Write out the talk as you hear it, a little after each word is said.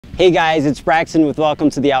Hey guys, it's Braxton with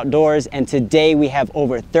Welcome to the Outdoors, and today we have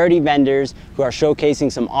over 30 vendors who are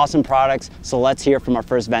showcasing some awesome products, so let's hear from our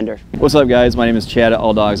first vendor. What's up guys, my name is Chad at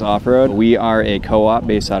All Dogs Off-Road. We are a co-op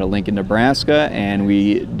based out of Lincoln, Nebraska, and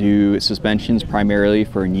we do suspensions primarily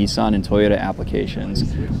for Nissan and Toyota applications.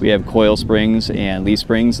 We have coil springs and leaf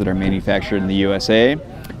springs that are manufactured in the USA.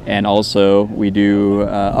 And also we do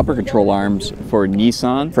upper control arms for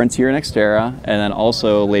Nissan, Frontier and Xterra, and then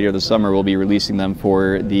also later this summer we'll be releasing them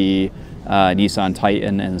for the Nissan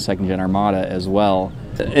Titan and the second gen Armada as well.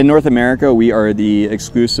 In North America, we are the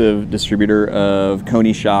exclusive distributor of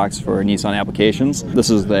Koni shocks for Nissan applications. This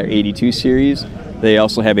is their 82 series. They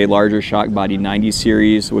also have a larger shock body 90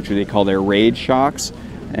 series, which they call their Rage shocks.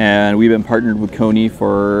 And we've been partnered with Koni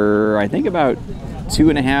for I think about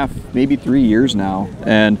 2.5, maybe 3 years now,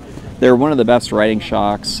 and they're one of the best riding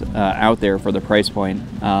shocks out there for the price point.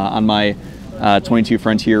 On my 22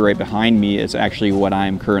 Frontier right behind me is actually what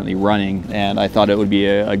I'm currently running, and I thought it would be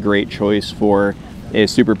a great choice for a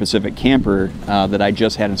Super Pacific camper that I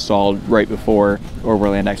just had installed right before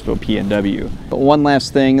Overland Expo PNW. But one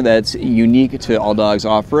last thing that's unique to All Dogs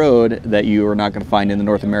Off-Road that you are not going to find in the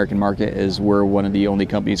North American market is we're one of the only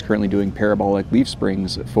companies currently doing parabolic leaf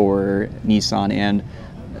springs for Nissan and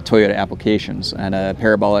Toyota applications. And a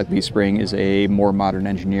parabolic leaf spring is a more modern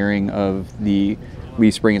engineering of the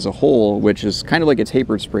leaf spring as a whole, which is kind of like a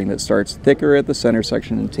tapered spring that starts thicker at the center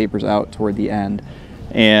section and tapers out toward the end.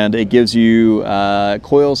 And it gives you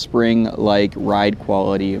coil spring-like ride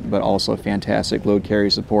quality, but also fantastic load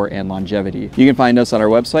carry support and longevity. You can find us on our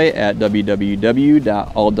website at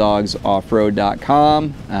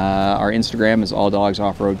www.alldogsofroad.com. Our Instagram is All Dogs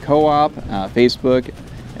Off-Road Co-op, Facebook,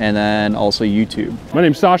 and then also YouTube. My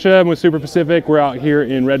name's Sasha, I'm with Super Pacific. We're out here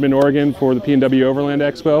in Redmond, Oregon for the PNW Overland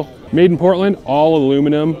Expo. Made in Portland, all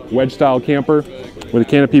aluminum, wedge-style camper with a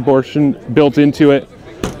canopy portion built into it.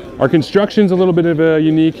 Our construction's a little bit of a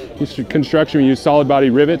unique construction. We use solid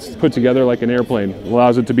body rivets put together like an airplane. It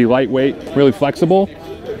allows it to be lightweight, really flexible,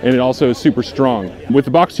 and it also is super strong. With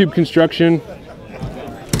the box tube construction,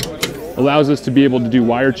 allows us to be able to do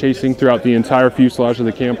wire chasing throughout the entire fuselage of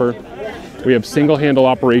the camper. We have single handle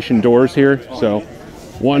operation doors here, so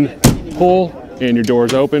one pull and your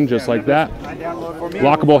doors open just like that.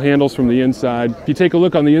 Lockable handles from the inside. If you take a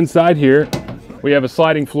look on the inside here, we have a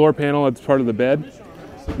sliding floor panel that's part of the bed.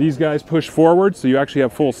 These guys push forward, so you actually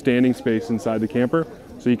have full standing space inside the camper.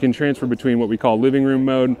 So you can transfer between what we call living room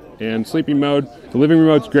mode and sleeping mode. The living room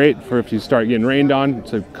mode's great for if you start getting rained on.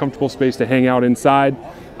 It's a comfortable space to hang out inside,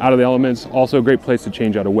 out of the elements. Also a great place to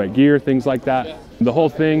change out of wet gear, things like that. The whole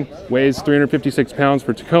thing weighs 356 pounds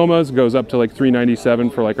for Tacomas, goes up to like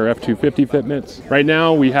 397 for like our F250 fitments. Right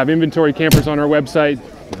now we have inventory campers on our website,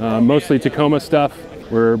 mostly Tacoma stuff.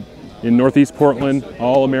 We're in Northeast Portland,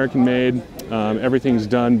 all American made. Everything's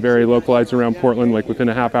done very localized around Portland, like within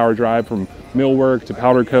a half-hour drive from millwork to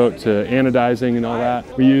powder coat to anodizing and all that.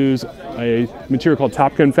 We use a material called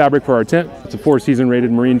Top Gun fabric for our tent. It's a 4-season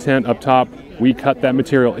rated marine tent up top. We cut that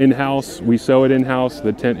material in-house, we sew it in-house.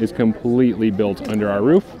 The tent is completely built under our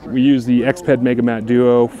roof. We use the Xped Mega Mat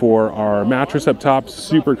Duo for our mattress up top,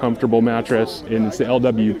 super comfortable mattress, and it's the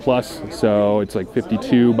LW Plus, so it's like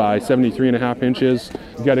 52 by 73.5 inches.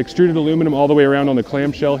 We've got extruded aluminum all the way around on the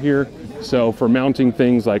clamshell here. So for mounting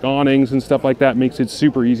things like awnings and stuff like that, makes it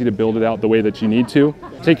super easy to build it out the way that you need to.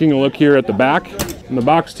 Taking a look here at the back, in the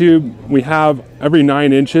box tube, we have every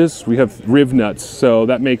 9 inches, we have riv nuts. So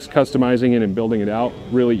that makes customizing it and building it out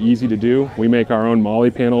really easy to do. We make our own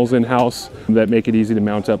MOLLE panels in-house that make it easy to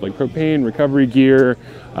mount up like propane, recovery gear,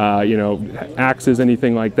 axes,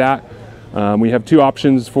 anything like that. We have 2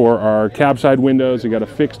 options for our cab side windows. We got a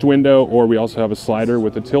fixed window, or we also have a slider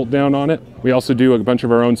with a tilt down on it. We also do a bunch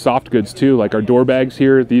of our own soft goods too, like our door bags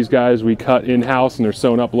here. These guys we cut in-house and they're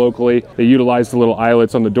sewn up locally. They utilize the little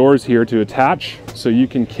eyelets on the doors here to attach, so you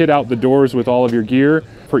can kit out the doors with all of your gear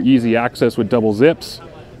for easy access with double zips.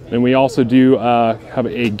 And we also do have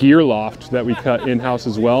a gear loft that we cut in-house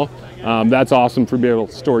as well. That's awesome for being able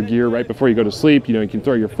to store gear right before you go to sleep. You know, you can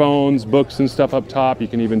throw your phones, books and stuff up top. You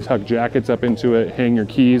can even tuck jackets up into it, hang your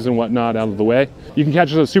keys and whatnot out of the way. You can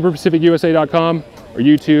catch us at superpacificusa.com. Our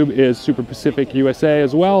YouTube is Super Pacific USA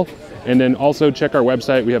as well. And then also check our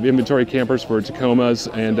website. We have inventory campers for Tacomas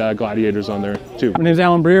and Gladiators on there too. My name is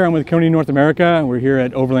Alan Breer. I'm with Koni North America. We're here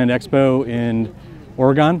at Overland Expo in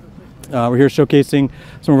Oregon. We're here showcasing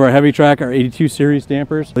some of our heavy track, our 82 series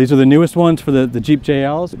dampers. These are the newest ones for the Jeep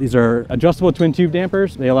JLs. These are adjustable twin tube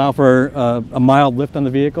dampers. They allow for a mild lift on the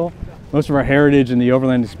vehicle. Most of our heritage in the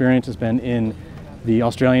Overland experience has been in the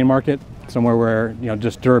Australian market, somewhere where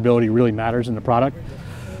just durability really matters in the product.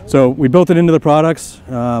 So we built it into the products.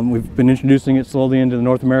 We've been introducing it slowly into the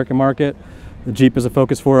North American market. The Jeep is a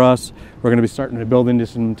focus for us. We're going to be starting to build into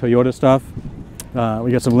some Toyota stuff.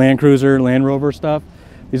 We got some Land Cruiser, Land Rover stuff.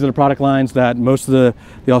 These are the product lines that most of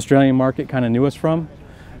the Australian market kind of knew us from.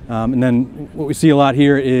 And then what we see a lot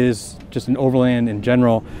here is just an Overland in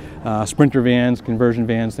general, Sprinter vans, conversion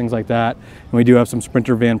vans, things like that. And we do have some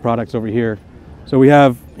Sprinter van products over here. So we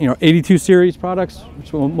have, 82 series products,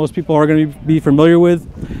 which most people are going to be familiar with.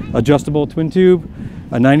 Adjustable twin tube,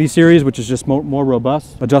 a 90 series, which is just more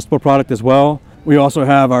robust, adjustable product as well. We also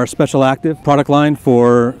have our Special Active product line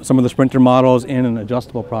for some of the Sprinter models and an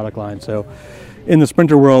adjustable product line. So in the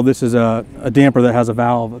Sprinter world, this is a damper that has a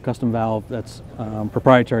valve, a custom valve that's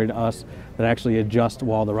proprietary to us that actually adjusts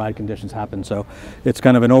while the ride conditions happen. So it's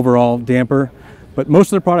kind of an overall damper. But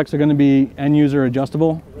most of the products are going to be end user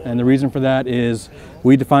adjustable, and the reason for that is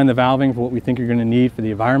we define the valving for what we think you're going to need for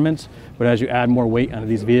the environments, but as you add more weight onto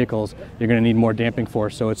these vehicles, you're going to need more damping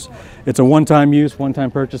force. So it's a one-time use,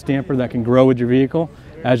 one-time purchase damper that can grow with your vehicle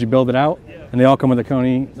as you build it out, and they all come with a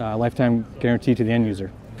Koni lifetime guarantee to the end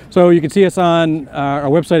user. So you can see us on our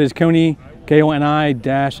website is Koni, KONI-NA.com.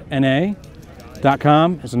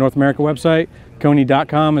 It's a North America website.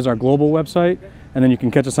 Koni.com is our global website. And then you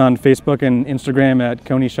can catch us on Facebook and Instagram at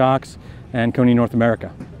Koni Shocks and Koni North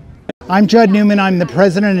America. I'm Judd Newman. I'm the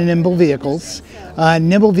president of Nimble Vehicles.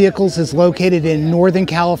 Nimble Vehicles is located in Northern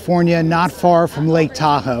California, not far from Lake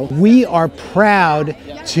Tahoe. We are proud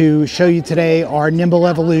to show you today our Nimble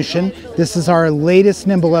Evolution. This is our latest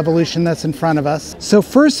Nimble Evolution that's in front of us. So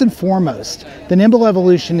first and foremost, the Nimble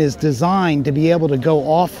Evolution is designed to be able to go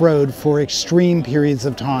off-road for extreme periods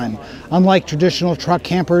of time. Unlike traditional truck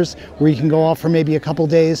campers where you can go off for maybe a couple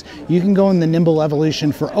days, you can go in the Nimble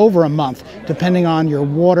Evolution for over a month, depending on your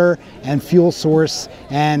water and fuel source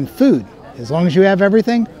and food. As long as you have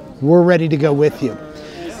everything, we're ready to go with you.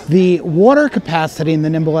 The water capacity in the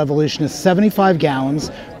Nimble Evolution is 75 gallons,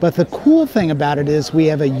 but the cool thing about it is we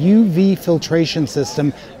have a UV filtration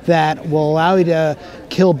system that will allow you to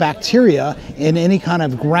kill bacteria in any kind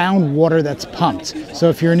of groundwater that's pumped. So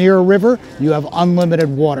if you're near a river, you have unlimited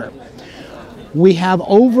water. We have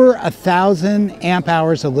over 1,000 amp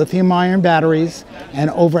hours of lithium-ion batteries and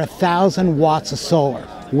over 1,000 watts of solar.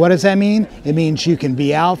 What does that mean? It means you can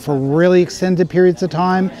be out for really extended periods of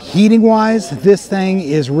time. Heating-wise, this thing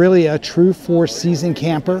is really a true four-season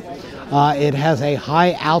camper. It has a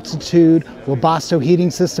high-altitude Webasto heating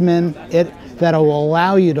system in it that will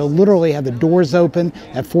allow you to literally have the doors open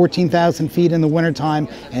at 14,000 feet in the wintertime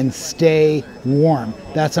and stay warm.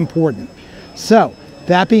 That's important. So,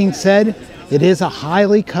 that being said, it is a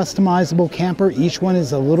highly customizable camper. Each one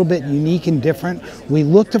is a little bit unique and different. We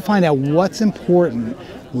look to find out what's important,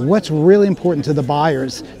 what's really important to the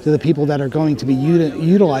buyers, to the people that are going to be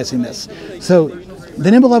utilizing this. So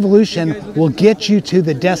the Nimble Evolution will get you to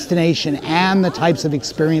the destination and the types of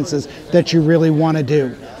experiences that you really want to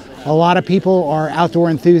do. A lot of people are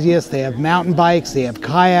outdoor enthusiasts. They have mountain bikes, they have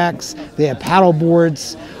kayaks, they have paddle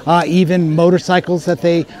boards, even motorcycles that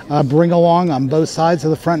they bring along on both sides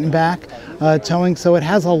of the front and back towing. So it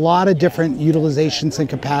has a lot of different utilizations and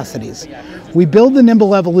capacities. We build the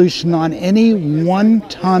Nimble Evolution on any 1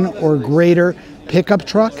 ton or greater pickup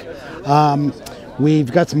truck.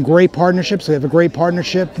 We've got some great partnerships. We have a great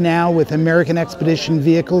partnership now with American Expedition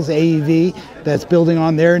Vehicles, AEV, that's building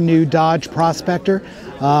on their new Dodge Prospector.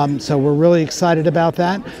 So we're really excited about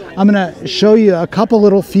that. I'm going to show you a couple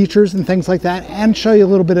little features and things like that and show you a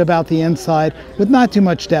little bit about the inside with not too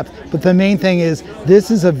much depth. But the main thing is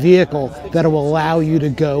this is a vehicle that will allow you to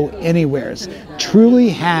go anywhere. Truly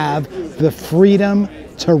have the freedom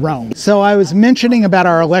to roam. So I was mentioning about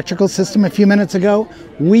our electrical system a few minutes ago.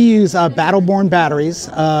 We use Battleborn batteries.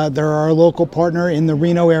 They're our local partner in the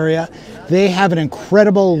Reno area. They have an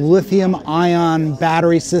incredible lithium-ion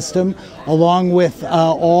battery system along with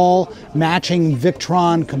all matching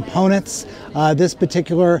Victron components. This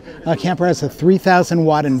particular camper has a 3,000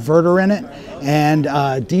 watt inverter in it and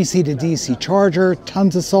DC to DC charger,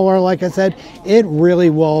 tons of solar, like I said. It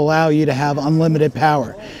really will allow you to have unlimited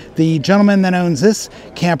power. The gentleman that owns this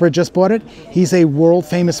camper just bought it. He's a world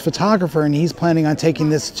famous photographer and he's planning on taking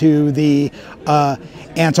this to the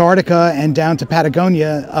Antarctica and down to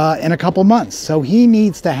Patagonia in a couple months. So he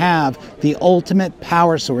needs to have the ultimate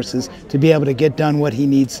power sources to be able to get done what he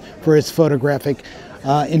needs for his photographic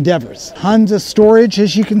endeavors. Tons of storage,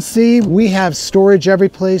 as you can see. We have storage every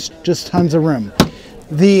place, just tons of room.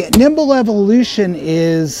 The Nimble Evolution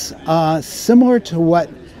is similar to what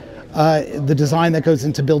the design that goes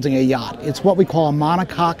into building a yacht. It's what we call a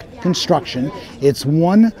monocoque construction. It's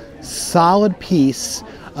one solid piece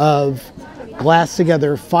of glass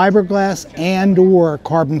together, fiberglass and or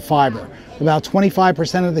carbon fiber. About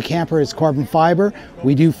 25% of the camper is carbon fiber.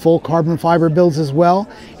 We do full carbon fiber builds as well.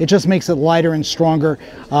 It just makes it lighter and stronger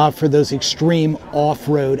for those extreme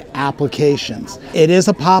off-road applications. It is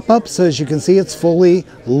a pop-up, so as you can see, it's fully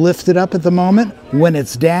lifted up at the moment. When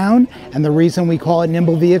it's down, and the reason we call it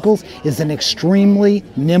nimble vehicles, is an extremely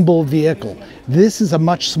nimble vehicle. This is a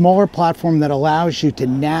much smaller platform that allows you to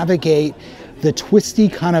navigate the twisty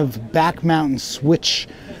kind of back mountain switch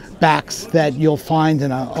backs that you'll find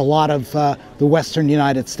in a lot of the western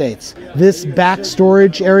United States. This back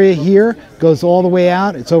storage area here goes all the way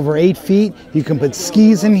out. It's over 8 feet. You can put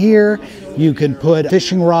skis in here. You can put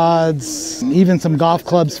fishing rods, even some golf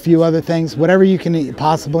clubs, a few other things, whatever you can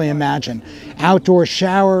possibly imagine. Outdoor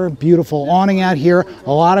shower, beautiful awning out here.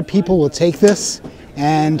 A lot of people will take this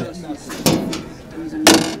and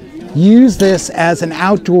use this as an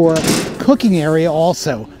outdoor cooking area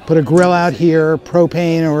also. Put a grill out here,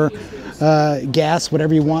 propane or gas,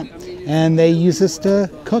 whatever you want, and they use this to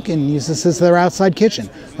cook and use this as their outside kitchen.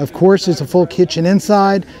 Of course, there's a full kitchen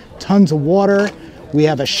inside, tons of water. We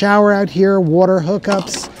have a shower out here, water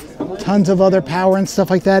hookups, tons of other power and stuff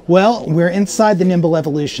like that. Well, we're inside the Nimble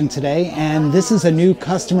Evolution today, and this is a new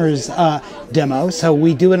customer's demo, so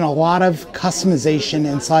we do a lot of customization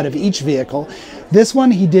inside of each vehicle. This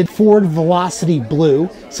one he did Ford Velocity Blue,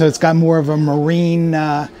 so it's got more of a marine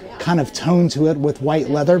kind of tone to it with white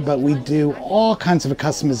leather, but we do all kinds of a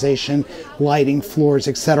customization, lighting, floors,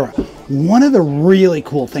 etc. One of the really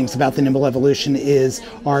cool things about the Nimble Evolution is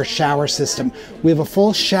our shower system. We have a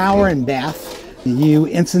full shower and bath. You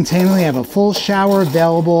instantaneously have a full shower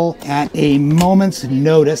available at a moment's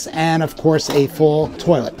notice, and of course a full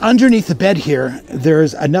toilet. Underneath the bed here,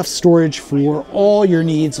 there's enough storage for all your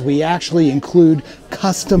needs. We actually include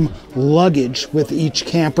custom luggage with each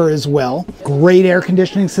camper as well. Great air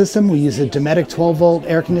conditioning system. We use a Dometic 12-volt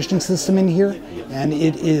air conditioning system in here, and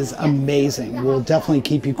it is amazing. Will definitely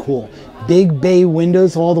keep you cool. Big bay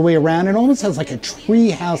windows all the way around. It almost has like a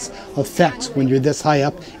tree house effect when you're this high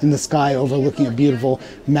up in the sky overlooking a beautiful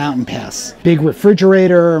mountain pass. Big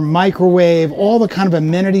refrigerator, microwave, all the kind of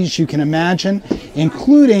amenities you can imagine,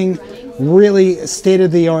 including really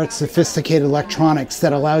state-of-the-art sophisticated electronics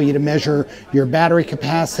that allow you to measure your battery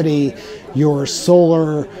capacity, your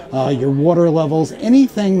solar, your water levels,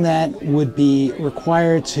 anything that would be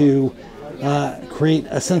required to create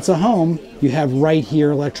a sense of home, you have right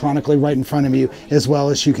here electronically right in front of you, as well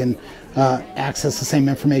as you can access the same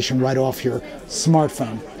information right off your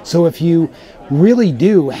smartphone. So if you really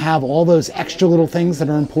do have all those extra little things that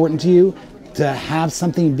are important to you, to have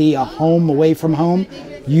something be a home away from home,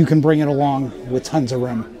 you can bring it along with tons of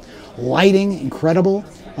room. Lighting, incredible.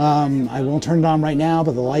 I won't turn it on right now,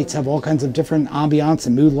 but the lights have all kinds of different ambiance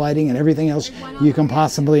and mood lighting and everything else you can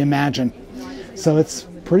possibly imagine. So it's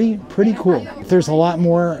pretty cool. There's a lot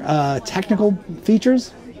more technical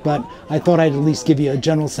features, but I thought I'd at least give you a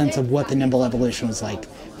general sense of what the Nimble Evolution was like.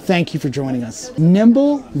 Thank you for joining us.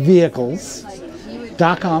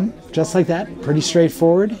 NimbleVehicles.com, just like that, pretty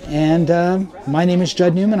straightforward. And my name is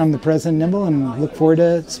Judd Newman. I'm the president of Nimble, and look forward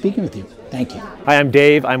to speaking with you. Thank you. Hi, I'm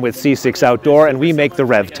Dave. I'm with C6 Outdoor, and we make the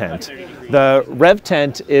Rev Tent. The Rev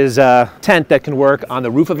Tent is a tent that can work on the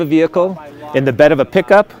roof of a vehicle, in the bed of a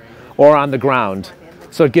pickup, or on the ground.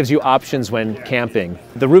 So it gives you options when camping.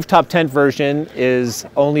 The rooftop tent version is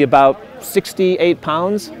only about 68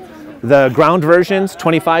 pounds. The ground version is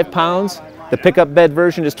 25 pounds. The pickup bed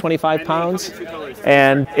version is 25 pounds.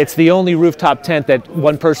 And it's the only rooftop tent that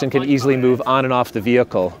one person can easily move on and off the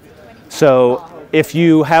vehicle. So if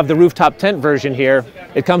you have the rooftop tent version here,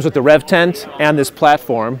 it comes with the Rev Tent and this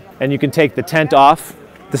platform. And you can take the tent off.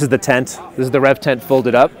 This is the tent. This is the Rev Tent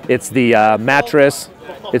folded up. It's the mattress,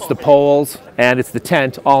 it's the poles, and it's the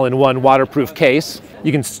tent all in one waterproof case.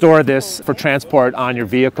 You can store this for transport on your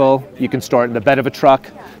vehicle. You can store it in the bed of a truck.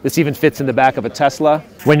 This even fits in the back of a Tesla.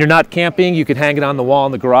 When you're not camping, you could hang it on the wall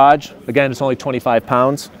in the garage. Again, it's only 25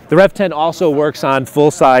 pounds. The Rev Tent also works on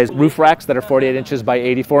full-size roof racks that are 48 inches by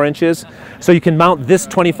 84 inches. So you can mount this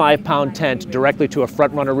 25-pound tent directly to a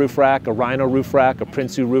Front Runner roof rack, a Rhino roof rack, a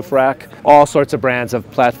Prinsu roof rack, all sorts of brands of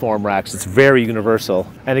platform racks. It's very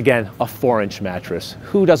universal. And again, a 4-inch mattress.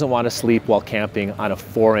 Who doesn't want to sleep while camping on a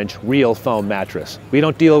 4-inch real foam mattress? We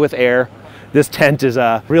don't deal with air. This tent is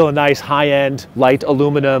a real nice high-end light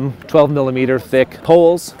aluminum 12mm thick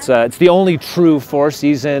poles. It's the only true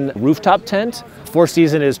 4-season rooftop tent.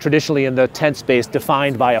 4-season is traditionally in the tent space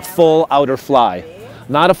defined by a full outer fly.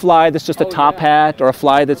 Not a fly that's just a top hat or a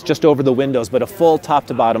fly that's just over the windows, but a full top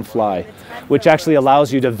to bottom fly, which actually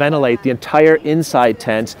allows you to ventilate the entire inside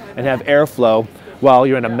tent and have airflow while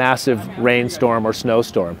you're in a massive rainstorm or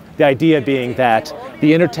snowstorm. The idea being that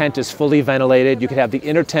the inner tent is fully ventilated. You can have the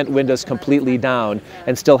inner tent windows completely down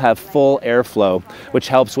and still have full airflow, which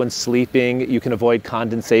helps when sleeping. You can avoid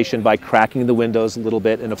condensation by cracking the windows a little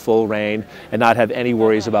bit in a full rain and not have any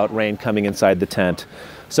worries about rain coming inside the tent.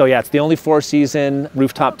 So yeah, it's the only 4-season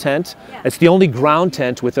rooftop tent. It's the only ground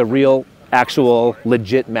tent with a real, actual,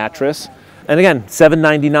 legit mattress. And again,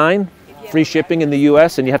 $7.99. Free shipping in the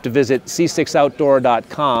US, and you have to visit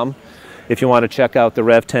c6outdoor.com if you want to check out the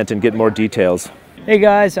Rev tent and get more details. Hey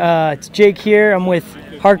guys, it's Jake here. I'm with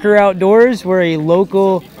Harker Outdoors. We're a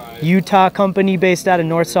local Utah company based out of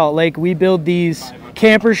North Salt Lake. We build these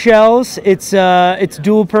camper shells. It's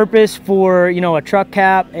dual purpose for, you know, a truck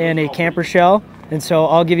cap and a camper shell. And so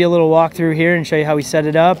I'll give you a little walkthrough here and show you how we set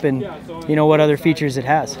it up and, you know, what other features it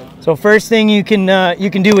has. So first thing you can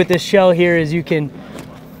do with this shell here is you can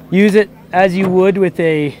use it as you would with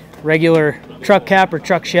a regular truck cap or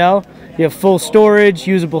truck shell. You have full storage,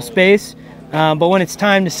 usable space, but when it's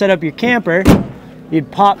time to set up your camper, you'd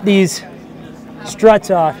pop these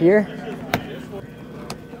struts off here.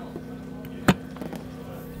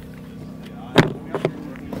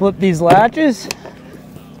 Flip these latches.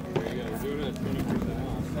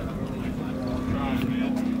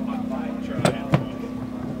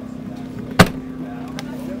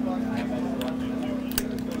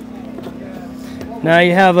 Now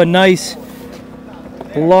you have a nice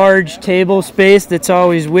large table space that's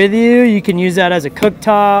always with you. You can use that as a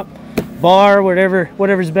cooktop, bar,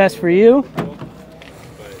 whatever's best for you.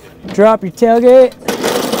 Drop your tailgate.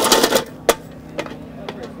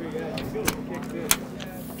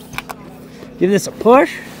 Give this a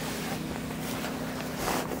push.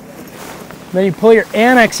 Then you pull your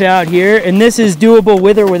annex out here, and this is doable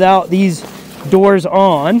with or without these doors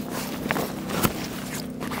on.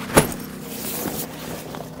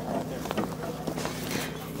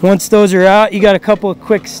 Once those are out, you got a couple of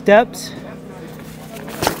quick steps.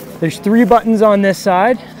 There's 3 buttons on this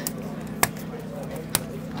side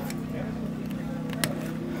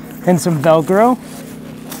and some Velcro.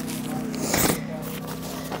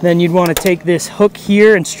 Then you'd want to take this hook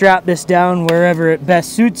here and strap this down wherever it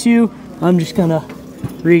best suits you. I'm just gonna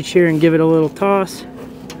reach here and give it a little toss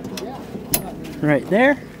right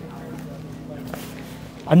there.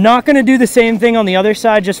 I'm not gonna do the same thing on the other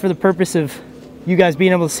side just for the purpose of you guys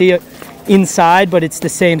being able to see it inside, but it's the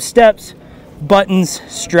same steps, buttons,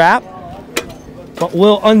 strap. But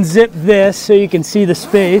we'll unzip this so you can see the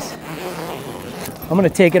space. I'm going to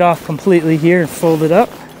take it off completely here and fold it up.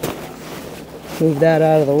 Move that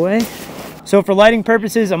out of the way. So for lighting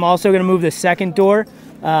purposes, I'm also going to move the second door,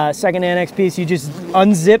 second annex piece. You just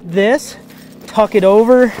unzip this, tuck it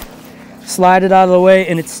over, slide it out of the way,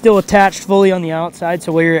 and it's still attached fully on the outside,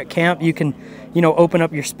 so while you're at camp you can, you know, open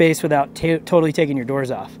up your space without totally taking your doors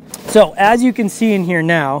off. So as you can see in here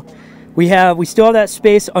now, we still have that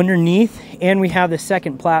space underneath, and we have the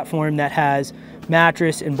second platform that has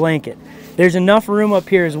mattress and blanket. There's enough room up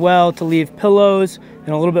here as well to leave pillows and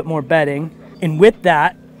a little bit more bedding. And with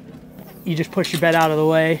that, you just push your bed out of the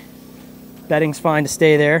way. Bedding's fine to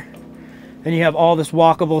stay there. And you have all this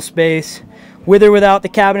walkable space. With or without the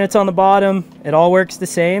cabinets on the bottom, it all works the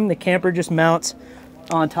same. The camper just mounts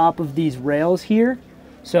on top of these rails here.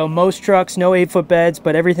 So most trucks, no 8-foot beds,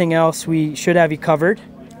 but everything else we should have you covered.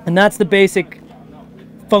 And that's the basic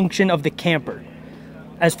function of the camper.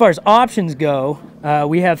 As far as options go,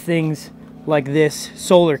 we have things like this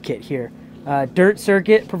solar kit here. Dirt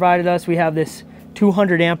Circuit provided us, we have this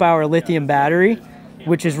 200 amp hour lithium battery,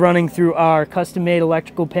 which is running through our custom-made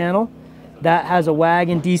electrical panel. That has a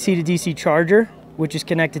wagon DC to DC charger, which is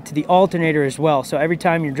connected to the alternator as well. So every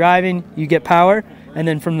time you're driving, you get power. And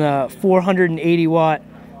then from the 480 watt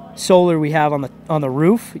solar we have on the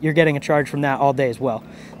roof, you're getting a charge from that all day as well.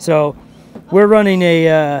 So we're running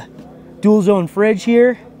a dual zone fridge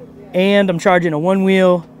here, and I'm charging a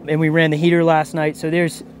 1-wheel, and we ran the heater last night. So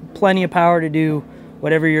there's plenty of power to do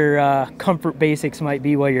whatever your comfort basics might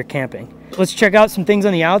be while you're camping. Let's check out some things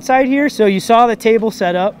on the outside here. So you saw the table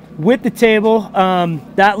set up. With the table,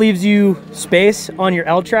 that leaves you space on your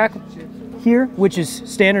L-track here, which is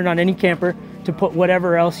standard on any camper, to put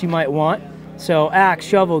whatever else you might want. So axe,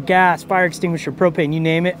 shovel, gas, fire extinguisher, propane, you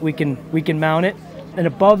name it, we can mount it. And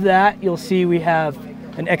above that, you'll see we have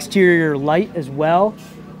an exterior light as well.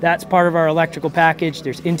 That's part of our electrical package.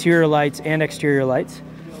 There's interior lights and exterior lights.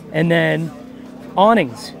 And then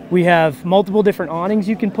awnings. We have multiple different awnings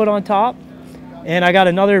you can put on top. And I got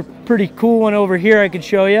another pretty cool one over here I could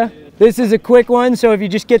show you. This is a quick one, so if you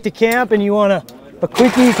just get to camp and you want a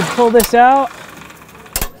quickie, you can pull this out.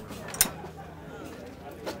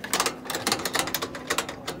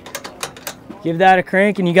 Give that a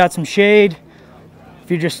crank and you got some shade.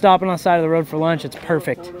 If you're just stopping on the side of the road for lunch, it's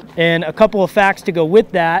perfect. And a couple of facts to go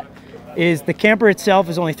with that is the camper itself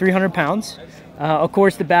is only 300 pounds. Of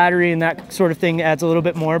course, the battery and that sort of thing adds a little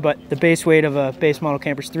bit more, but the base weight of a base model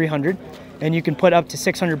camper is 300. And you can put up to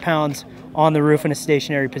 600 pounds on the roof in a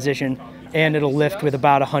stationary position, and it'll lift with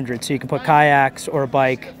about 100. So you can put kayaks or a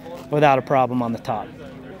bike without a problem on the top.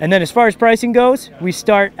 And then as far as pricing goes, we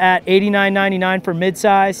start at $89.99 for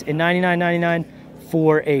midsize and $99.99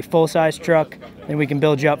 for a full-size truck. And we can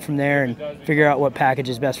build you up from there and figure out what package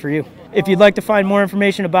is best for you. If you'd like to find more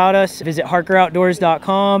information about us, visit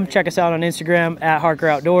harkeroutdoors.com. Check us out on Instagram at Harker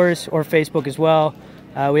Outdoors or Facebook as well.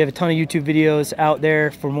 We have a ton of YouTube videos out there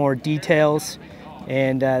for more details.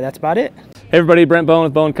 And that's about it. Hey everybody, Brent Bowen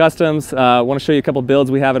with Bowen Customs. I want to show you a couple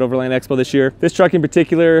builds we have at Overland Expo this year. This truck in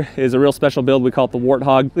particular is a real special build. We call it the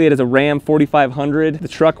Warthog. It is a Ram 4500. The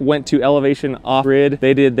truck went to elevation off-grid.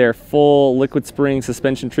 They did their full liquid spring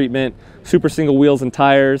suspension treatment, super single wheels and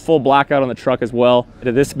tires, full blackout on the truck as well.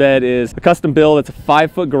 This bed is a custom build. It's a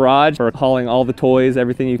 5-foot garage for hauling all the toys,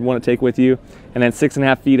 everything you want to take with you, and then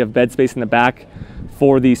 6.5 feet of bed space in the back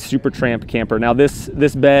for the Super Tramp camper. Now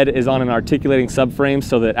this bed is on an articulating subframe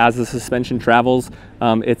so that as the suspension travels,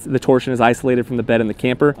 the torsion is isolated from the bed in the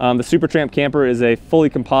camper. The Super Tramp camper is a fully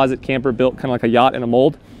composite camper built kind of like a yacht in a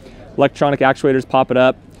mold. Electronic actuators pop it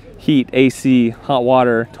up, heat, AC, hot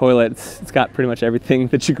water, toilets. It's got pretty much everything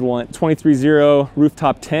that you could want. 23-0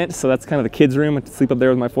 rooftop tent, so that's kind of the kids' room. I have to sleep up there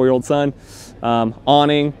with my 4-year-old son.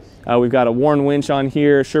 Awning, we've got a Warn winch on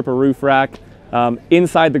here, Sherpa roof rack.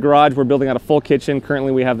 Inside the garage, we're building out a full kitchen.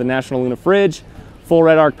 Currently, we have the National Luna fridge, full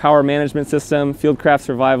Red Arc power management system, Fieldcraft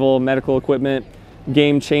survival, medical equipment,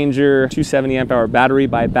 Game Changer, 270 amp hour battery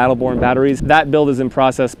by Battleborn batteries. That build is in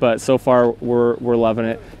process, but so far we're loving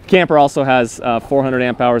it. Camper also has 400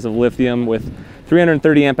 amp hours of lithium with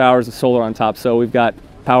 330 amp hours of solar on top. So we've got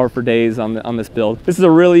power for days on this build. This is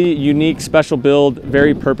a really unique, special build,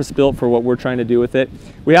 very purpose-built for what we're trying to do with it.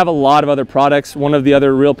 We have a lot of other products. One of the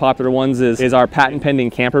other real popular ones is our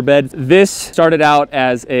patent-pending camper bed. This started out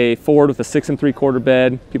as a Ford with a 6 3/4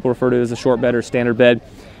 bed. People refer to it as a short bed or standard bed.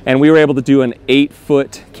 And we were able to do an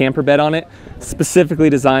 8-foot camper bed on it,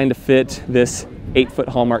 specifically designed to fit this 8-foot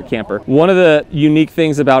Hallmark camper. One of the unique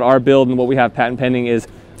things about our build and what we have patent pending is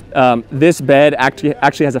this bed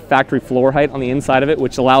actually has a factory floor height on the inside of it,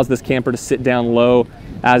 which allows this camper to sit down low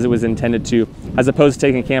as it was intended to, as opposed to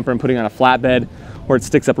taking a camper and putting on a flatbed where it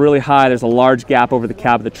sticks up really high. There's a large gap over the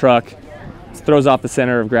cab of the truck. It throws off the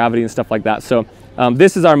center of gravity and stuff like that. So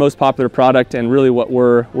this is our most popular product and really what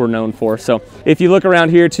we're known for. So if you look around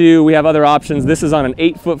here too, we have other options. This is on an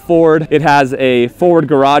 8-foot Ford. It has a forward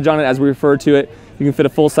garage on it, as we refer to it. You can fit a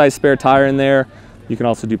full-size spare tire in there. You can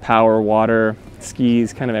also do power, water,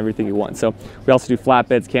 skis, kind of everything you want. So we also do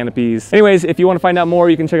flatbeds, canopies. Anyways, if you want to find out more,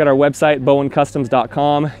 you can check out our website,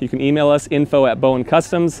 bowencustoms.com. You can email us,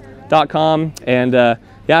 info@bowencustoms.com. And yeah,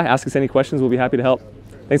 ask us any questions. We'll be happy to help.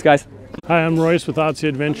 Thanks, guys. Hi, I'm Royce with Otzi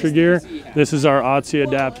Adventure Gear. This is our Otzi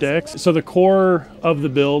Adapt X. So the core of the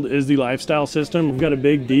build is the lifestyle system. We've got a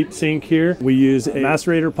big deep sink here. We use a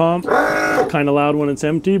macerator pump, kind of loud when it's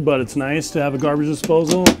empty, but it's nice to have a garbage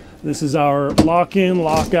disposal. This is our lock-in,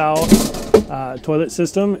 lock-out toilet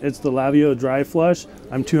system. It's the Lavio Dry Flush.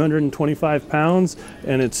 I'm 225 pounds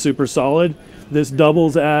and it's super solid. This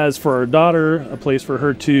doubles as, for our daughter, a place for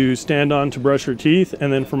her to stand on to brush her teeth,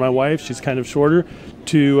 and then for my wife, she's kind of shorter,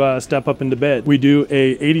 to step up into bed. We do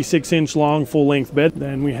a 86-inch long full-length bed.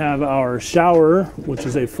 Then we have our shower, which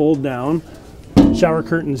is a fold-down. Shower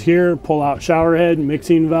curtains here, pull-out shower head,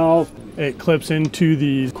 mixing valve. It clips into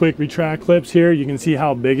these quick retract clips here. You can see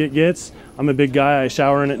how big it gets. I'm a big guy, I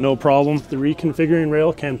shower in it no problem. The reconfiguring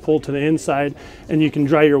rail can pull to the inside, and you can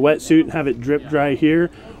dry your wetsuit and have it drip dry here,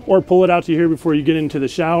 or pull it out to here before you get into the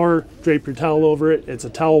shower, drape your towel over it. It's a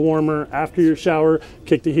towel warmer. After your shower,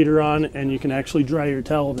 kick the heater on and you can actually dry your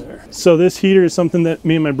towel there. So this heater is something that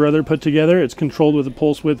me and my brother put together. It's controlled with a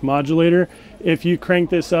pulse width modulator. If you crank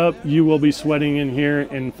this up, you will be sweating in here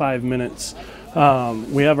in 5 minutes.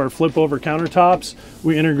 We have our flip over countertops.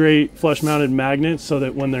 We integrate flush mounted magnets so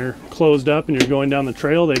that when they're closed up and you're going down the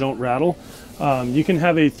trail, they don't rattle. You can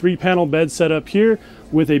have a 3-panel bed set up here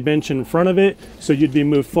with a bench in front of it, so you'd be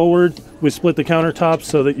moved forward. We split the countertops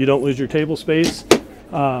so that you don't lose your table space.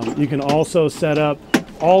 You can also set up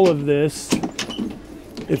all of this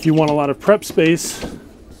if you want a lot of prep space,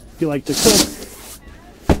 if you like to cook.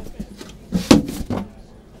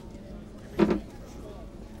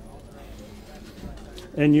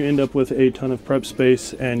 And you end up with a ton of prep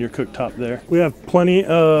space and your cooktop there. We have plenty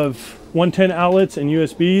of 110 outlets and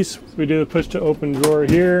USBs. We do a push to open drawer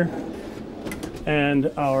here.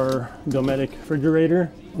 and our Dometic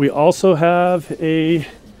refrigerator. We also have a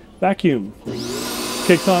vacuum.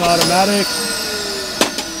 Kicks on automatic.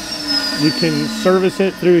 You can service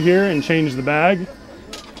it through here and change the bag.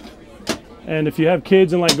 And if you have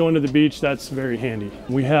kids and like going to the beach, that's very handy.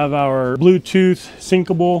 We have our Bluetooth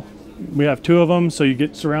syncable. We have 2 of them, so you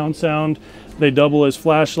get surround sound. They double as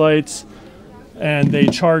flashlights, and they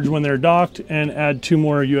charge when they're docked and add 2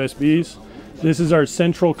 more USBs. This is our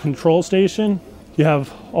central control station. You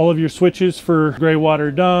have all of your switches for gray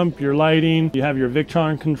water dump, your lighting. You have your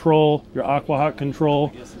Victron control, your AquaHot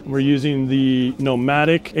control. We're using the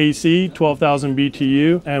Nomadic AC, 12,000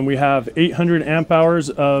 BTU, and we have 800 amp hours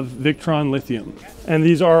of Victron lithium. And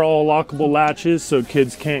these are all lockable latches, so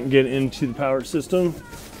kids can't get into the power system.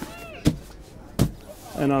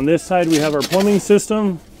 And on this side, we have our plumbing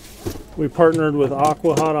system. We partnered with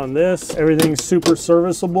AquaHot on this. Everything's super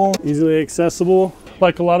serviceable, easily accessible.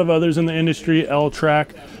 Like a lot of others in the industry,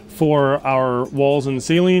 L-track for our walls and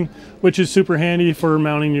ceiling, which is super handy for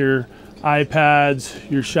mounting your iPads,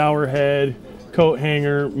 your shower head, coat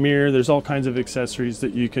hanger, mirror. There's all kinds of accessories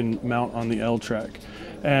that you can mount on the L-track.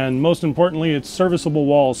 And most importantly, it's serviceable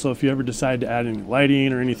walls, so if you ever decide to add any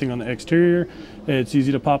lighting or anything on the exterior, it's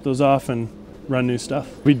easy to pop those off and run new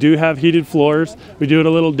stuff. We do have heated floors. We do it a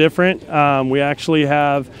little different. We actually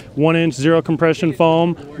have 1-inch zero compression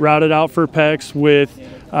foam routed out for PEX with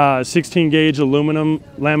 16 gauge aluminum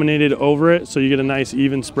laminated over it, so you get a nice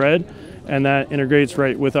even spread, and that integrates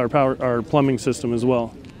right with our plumbing system as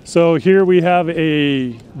well. So here we have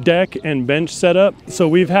a deck and bench setup. So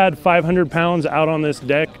we've had 500 pounds out on this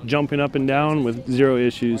deck jumping up and down with 0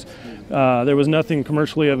 issues. There was nothing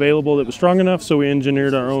commercially available that was strong enough, so we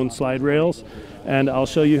engineered our own slide rails. And I'll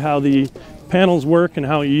show you how the panels work and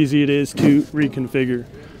how easy it is to reconfigure.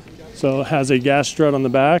 So it has a gas strut on the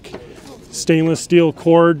back, stainless steel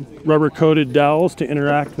cord, rubber coated dowels to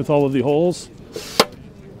interact with all of the holes.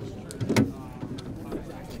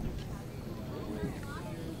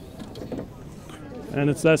 And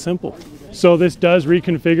it's that simple. So this does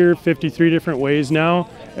reconfigure 53 different ways now.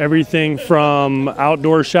 Everything from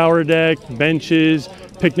outdoor shower deck, benches,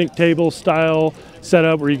 picnic table style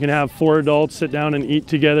setup where you can have 4 adults sit down and eat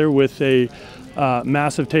together with a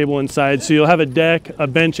massive table inside. So you'll have a deck, a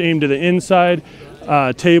bench aimed to the inside,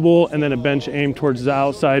 table, and then a bench aimed towards the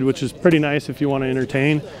outside, which is pretty nice if you want to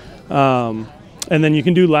entertain. And then you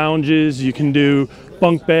can do lounges, you can do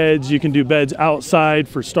bunk beds, you can do beds outside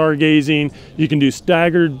for stargazing, you can do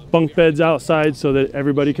staggered bunk beds outside so that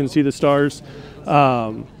everybody can see the stars.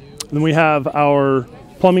 Then we have our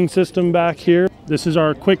plumbing system back here. This is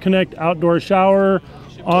our quick connect outdoor shower,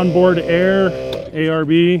 onboard air,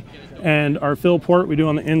 ARB, and our fill port we do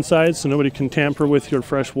on the inside so nobody can tamper with your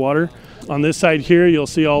fresh water. On this side here, you'll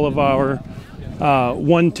see all of our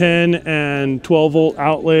 110 and 12 volt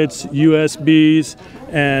outlets, USBs,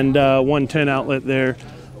 and 110 outlet there.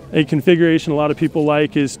 A configuration a lot of people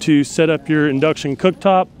like is to set up your induction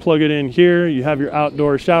cooktop, plug it in here, you have your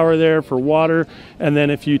outdoor shower there for water, and then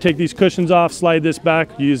if you take these cushions off, slide this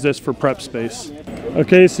back, use this for prep space.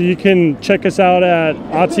 Okay, so you can check us out at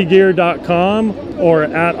otzigear.com or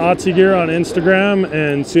at otzigear on Instagram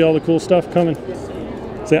and see all the cool stuff coming.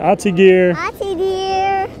 Say Otzigear.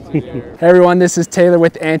 Otzigear. Hey everyone, this is Taylor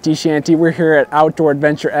with Anti-Shanty. We're here at Outdoor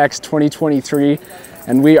Adventure X 2023.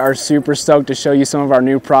 And we are super stoked to show you some of our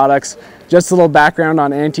new products. Just a little background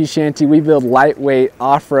on Anti-Shanty. We build lightweight,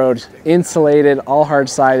 off-road, insulated, all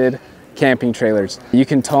hard-sided camping trailers. You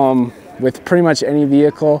can tow them with pretty much any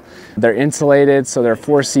vehicle. They're insulated, so they're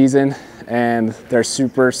 4-season, and they're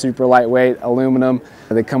super, super lightweight, aluminum.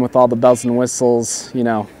 They come with all the bells and whistles, you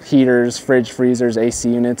know, heaters, fridge, freezers, AC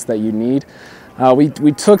units that you need.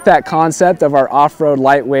 We took that concept of our off-road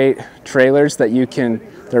lightweight trailers that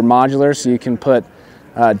they're modular, so you can put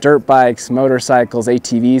dirt bikes, motorcycles,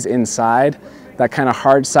 ATVs inside, that kind of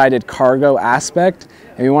hard-sided cargo aspect,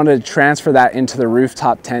 and we wanted to transfer that into the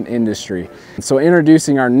rooftop tent industry. So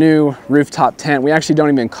introducing our new rooftop tent, we actually don't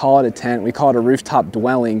even call it a tent, we call it a rooftop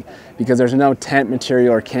dwelling because there's no tent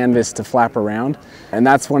material or canvas to flap around. And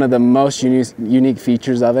that's one of the most unique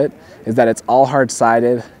features of it, is that it's all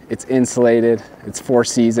hard-sided, it's insulated, it's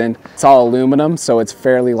 4-season, it's all aluminum, so it's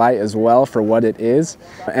fairly light as well for what it is.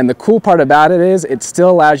 And the cool part about it is it still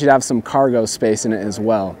allows you to have some cargo space in it as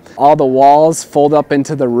well. All the walls fold up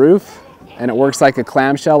into the roof, and it works like a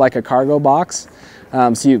clamshell, like a cargo box.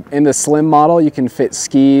 So in the slim model, you can fit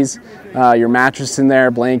skis, your mattress in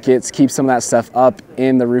there, blankets, keep some of that stuff up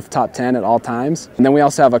in the rooftop tent at all times. And then we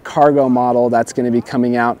also have a cargo model that's going to be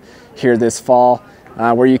coming out here this fall,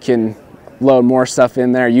 where you can load more stuff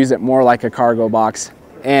in there, use it more like a cargo box,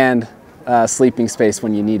 and sleeping space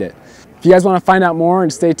when you need it. If you guys want to find out more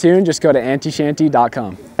and stay tuned, just go to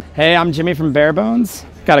antishanty.com. Hey, I'm Jimmy from Barebones.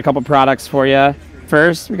 Got a couple products for you.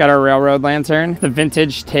 First, we got our railroad lantern, the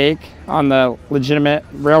vintage take on the legitimate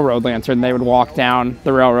railroad lantern they would walk down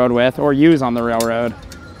the railroad with or use on the railroad.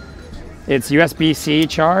 It's USB-C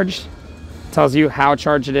charged, tells you how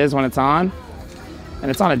charged it is when it's on,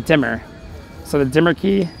 and it's on a dimmer. So the dimmer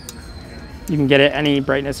key, you can get it any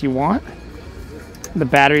brightness you want. The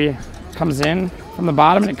battery comes in from the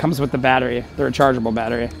bottom and it comes with the battery, the rechargeable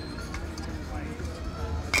battery.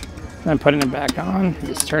 Then putting it back on, you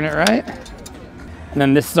just turn it right. And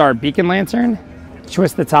then this is our beacon lantern.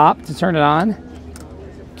 Twist the top to turn it on.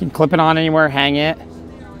 You can clip it on anywhere, hang it.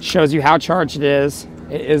 Shows you how charged it is.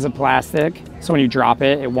 It is a plastic, so when you drop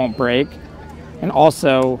it, it won't break. And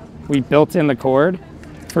also, we built in the cord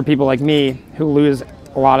for people like me who lose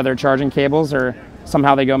a lot of their charging cables or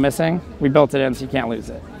somehow they go missing. We built it in so you can't lose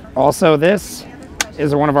it. Also, this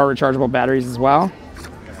is one of our rechargeable batteries as well.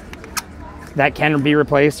 That can be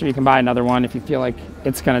replaced, or you can buy another one if you feel like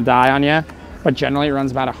it's gonna die on you. But generally it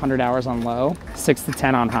runs about 100 hours on low, 6 to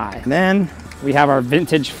 10 on high. And then we have our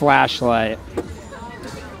vintage flashlight.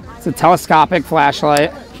 It's a telescopic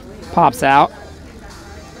flashlight, pops out,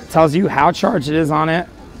 tells you how charged it is on it,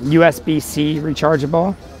 USB-C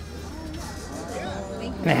rechargeable.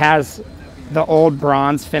 And it has the old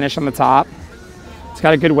bronze finish on the top. It's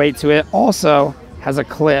got a good weight to it. Also has a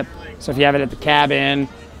clip, so if you have it at the cabin,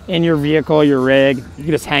 in your vehicle, your rig, you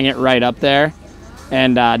can just hang it right up there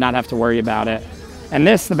and not have to worry about it. And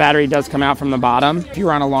this, the battery does come out from the bottom. If you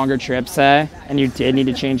were on a longer trip, say, and you did need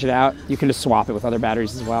to change it out, you can just swap it with other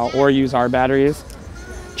batteries as well, or use our batteries.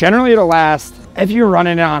 Generally, it'll last, if you're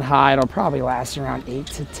running it on high, it'll probably last around 8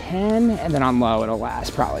 to 10, and then on low, it'll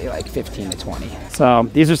last probably like 15 to 20. So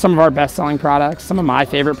these are some of our best-selling products, some of my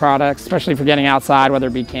favorite products, especially for getting outside, whether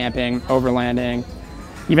it be camping, overlanding,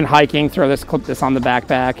 even hiking. Clip this on the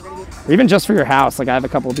backpack, or even just for your house. Like I have a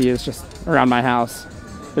couple of these just around my house.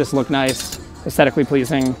 They just look nice, aesthetically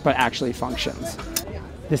pleasing, but actually functions.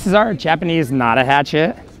 This is our Japanese Nada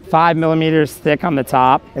hatchet, 5 millimeters thick on the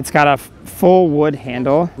top. It's got a full wood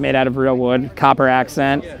handle made out of real wood, copper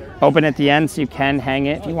accent, open at the end so you can hang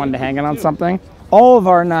it if you wanted to hang it on something. All of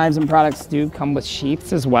our knives and products do come with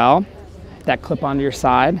sheaths as well that clip onto your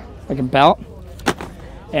side like a belt,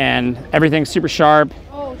 and everything's super sharp.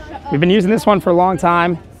 We've been using this one for a long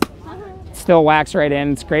time. Still wax right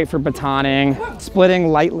in. It's great for batoning, splitting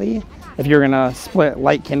lightly. If you're gonna split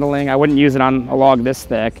light kindling, I wouldn't use it on a log this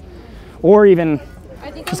thick, or even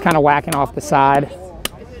just kind of whacking off the side.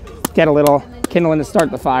 Get a little kindling to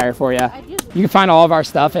start the fire for you. You can find all of our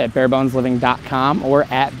stuff at barebonesliving.com or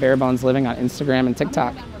at barebonesliving on Instagram and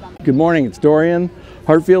TikTok. Good morning, it's Dorian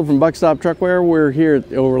Hartfield from Buckstop Truckware. We're here at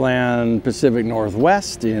the Overland Pacific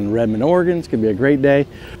Northwest in Redmond, Oregon. It's gonna be a great day.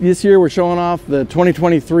 This year we're showing off the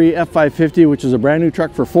 2023 F550, which is a brand new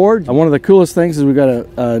truck for Ford. One of the coolest things is we've got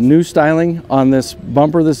a new styling on this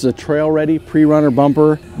bumper. This is a trail-ready pre-runner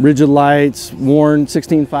bumper, rigid lights, worn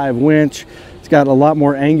 16.5 winch. It's got a lot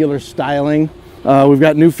more angular styling. We've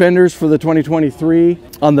got new fenders for the 2023.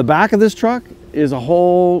 On the back of this truck is a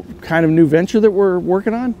whole kind of new venture that we're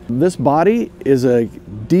working on. This body is a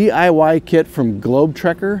DIY kit from Globe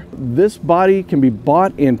Trekker. This body can be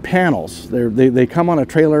bought in panels. They come on a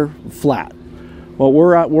trailer flat. What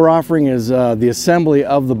we're offering is the assembly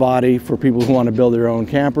of the body for people who want to build their own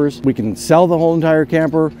campers. We can sell the whole entire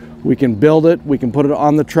camper, we can build it, we can put it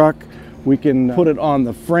on the truck, we can put it on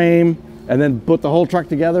the frame, and then put the whole truck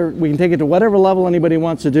together. We can take it to whatever level anybody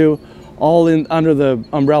wants to do, all under the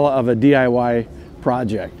umbrella of a DIY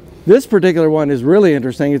project. This particular one is really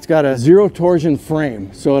interesting. It's got a zero torsion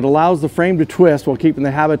frame, so it allows the frame to twist while keeping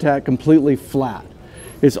the habitat completely flat.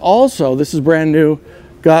 It's also, this is brand new,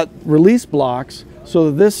 got release blocks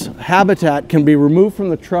so that this habitat can be removed from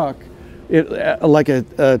the truck like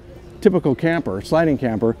a typical camper, sliding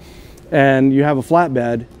camper, and you have a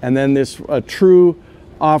flatbed, and then a true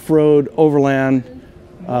off-road overland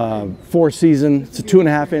 4-season. It's a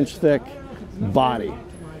 2.5 inch thick body.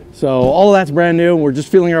 So all of that's brand new. We're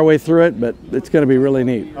just feeling our way through it, but it's going to be really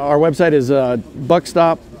neat. Our website is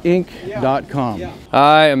buckstopinc.com.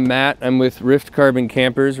 Hi, I'm Matt. I'm with Rift Carbon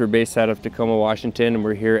Campers. We're based out of Tacoma, Washington, and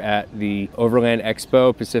we're here at the Overland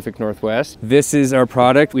Expo Pacific Northwest. This is our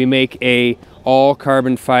product. We make a all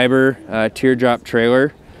carbon fiber teardrop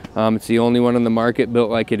trailer. It's the only one on the market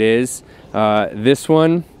built like it is. This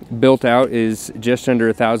one built out is just under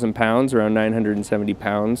 1,000 pounds, around 970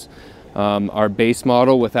 pounds. Our base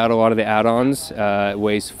model without a lot of the add-ons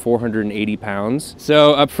weighs 480 pounds.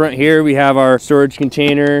 So up front here we have our storage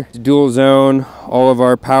container, dual zone, all of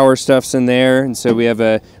our power stuff's in there. And so we have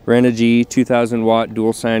a Renogy 2000 watt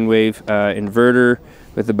dual sine wave inverter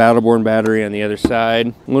with the Battleborn battery on the other side.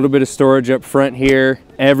 A little bit of storage up front here.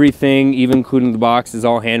 Everything, even including the box, is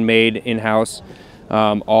all handmade in-house.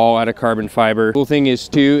 All out of carbon fiber. The cool thing is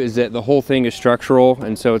too is that the whole thing is structural,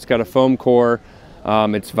 and so it's got a foam core.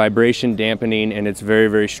 It's vibration dampening, and it's very,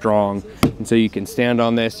 very strong. And so you can stand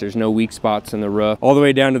on this. There's no weak spots in the roof. All the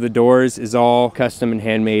way down to the doors is all custom and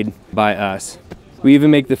handmade by us. We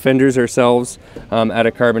even make the fenders ourselves out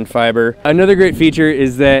of carbon fiber. Another great feature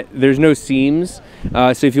is that there's no seams.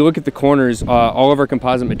 So if you look at the corners, all of our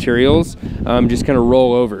composite materials just kind of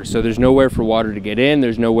roll over. So there's nowhere for water to get in,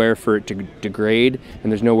 there's nowhere for it to degrade,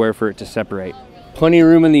 and there's nowhere for it to separate. Plenty of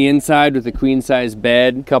room on the inside with a queen size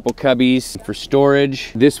bed, couple cubbies for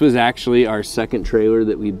storage. This was actually our second trailer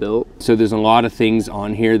that we built. So there's a lot of things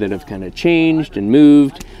on here that have kind of changed and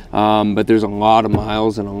moved, but there's a lot of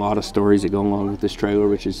miles and a lot of stories that go along with this trailer,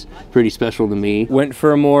 which is pretty special to me. Went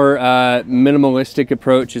for a more minimalistic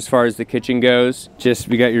approach as far as the kitchen goes.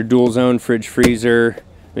 We got your dual zone fridge freezer,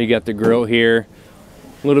 we got the grill here.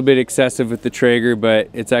 A little bit excessive with the Traeger, but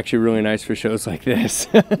it's actually really nice for shows like this.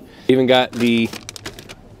 Even got the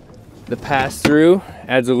pass-through,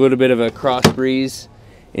 adds a little bit of a cross breeze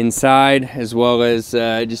inside, as well as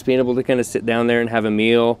just being able to kind of sit down there and have a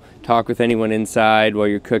meal, talk with anyone inside while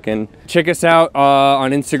you're cooking. Check us out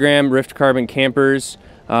on Instagram, Rift Carbon Campers,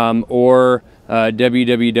 or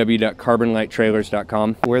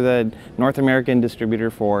www.carbonlighttrailers.com. We're the North American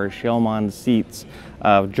distributor for Schillmann seats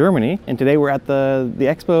of Germany, and today we're at the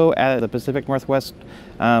expo at the Pacific Northwest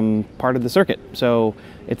part of the circuit. So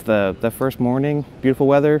it's the first morning, beautiful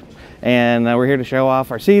weather, and we're here to show off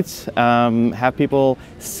our seats, have people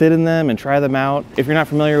sit in them and try them out. If you're not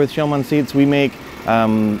familiar with Schillmann seats, we make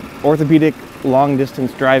orthopedic long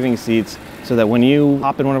distance driving seats, so that when you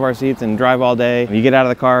hop in one of our seats and drive all day, you get out of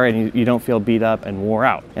the car and you don't feel beat up and wore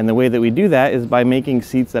out. And the way that we do that is by making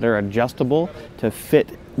seats that are adjustable to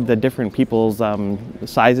fit the different people's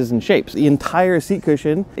sizes and shapes. The entire seat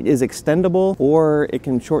cushion is extendable, or it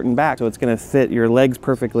can shorten back, so it's going to fit your legs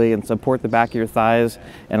perfectly and support the back of your thighs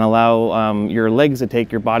and allow your legs to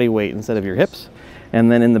take your body weight instead of your hips.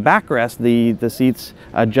 And then in the backrest, the seats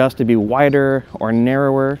adjust to be wider or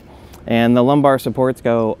narrower, and the lumbar supports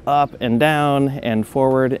go up and down and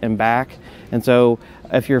forward and back. And so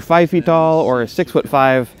if you're 5 feet tall or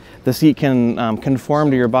 6'5", the seat can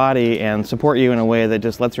conform to your body and support you in a way that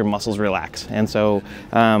just lets your muscles relax. And so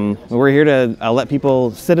we're here to let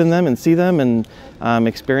people sit in them and see them and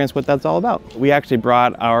experience what that's all about. We actually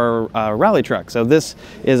brought our rally truck. So this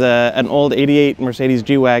is an old '88 Mercedes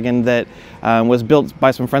G-Wagon that was built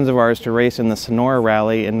by some friends of ours to race in the Sonora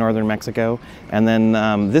Rally in northern Mexico. And then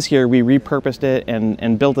this year we repurposed it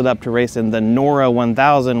and built it up to race in the Nora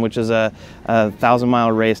 1000, which is a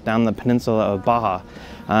 1,000-mile race down the peninsula of Baja.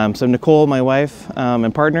 So Nicole, my wife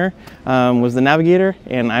and partner, was the navigator,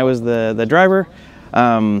 and I was the driver.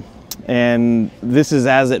 And this is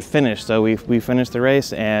as it finished. So we finished the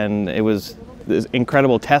race, and it was this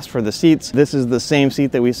incredible test for the seats. This is the same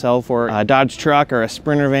seat that we sell for a Dodge truck or a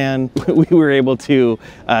Sprinter van. We were able to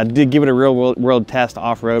give it a real world test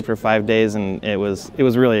off-road for 5 days, and it was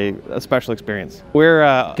really a special experience.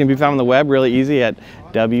 We're can be found on the web really easy at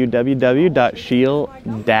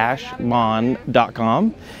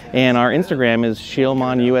www.scheil-mann.com, and our Instagram is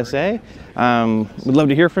scheilmann_USA. We'd love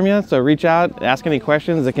to hear from you, so reach out, ask any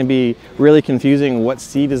questions. It can be really confusing what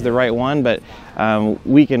seat is the right one, but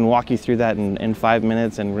we can walk you through that in 5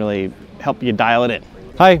 minutes and really help you dial it in.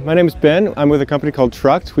 Hi, my name is Ben. I'm with a company called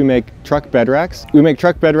Trucked. We make truck bed racks.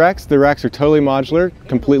 The racks are totally modular,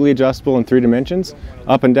 completely adjustable in 3 dimensions,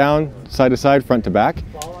 up and down, side to side, front to back.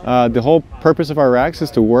 The whole purpose of our racks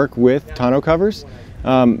is to work with tonneau covers,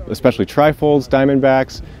 especially trifolds,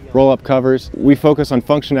 diamondbacks, roll-up covers. We focus on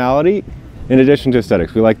functionality in addition to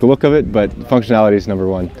aesthetics. We like the look of it, but functionality is number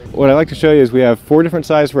one. What I'd like to show you is we have 4 different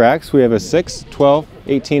size racks. We have a 6, 12,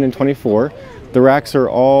 18, and 24. The racks are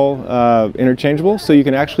all interchangeable, so you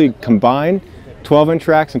can actually combine 12-inch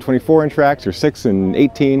racks and 24-inch racks, or 6 and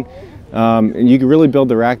 18, and you can really build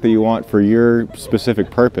the rack that you want for your specific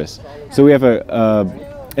purpose. So we have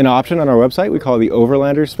an option on our website. We call it the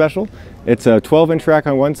Overlander Special. It's a 12-inch rack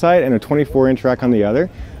on one side and a 24-inch rack on the other.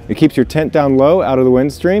 It keeps your tent down low out of the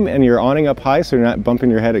windstream and your awning up high so you're not bumping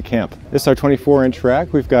your head at camp. This is our 24-inch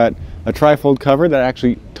rack. We've got a trifold cover that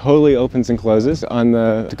actually totally opens and closes. On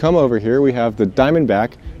the Tacoma over here we have the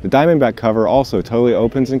Diamondback. The Diamondback cover also totally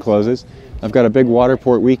opens and closes. I've got a big water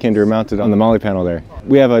port weekender mounted on the molly panel there.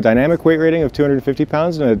 We have a dynamic weight rating of 250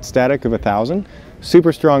 pounds and a static of 1,000.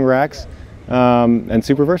 Super strong racks and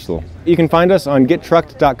super versatile. You can find us on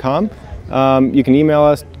gettrucked.com. You can email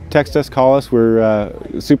us, text us, call us. We're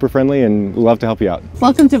super friendly and love to help you out.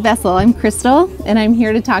 Welcome to Vessel. I'm Crystal, and I'm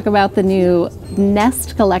here to talk about the new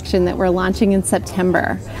Nest collection that we're launching in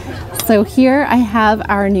September. So here I have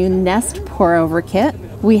our new Nest pour over kit.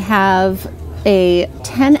 We have a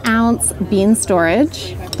 10-ounce bean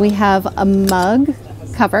storage. We have a mug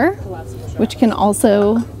cover, which can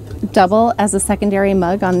also double as a secondary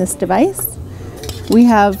mug on this device. We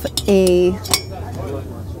have a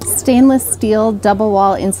stainless steel double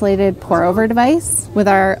wall insulated pour over device. With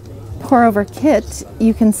our pour over kit,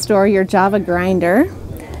 you can store your Java grinder,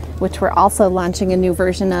 which we're also launching a new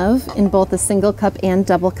version of in both a single cup and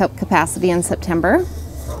double cup capacity in September.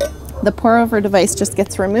 The pour over device just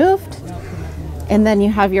gets removed, and then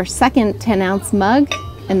you have your second 10-ounce mug,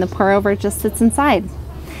 and the pour over just sits inside.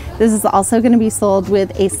 This is also going to be sold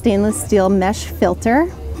with a stainless steel mesh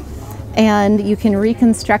filter, and you can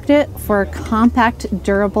reconstruct it for compact,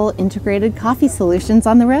 durable, integrated coffee solutions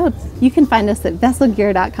on the road. You can find us at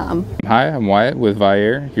vesselgear.com. Hi, I'm Wyatt with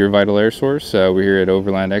Viair, your vital air source. We're here at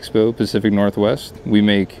Overland Expo Pacific Northwest. We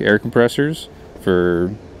make air compressors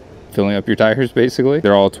for filling up your tires, basically.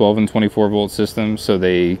 They're all 12 and 24 volt systems, so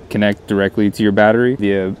they connect directly to your battery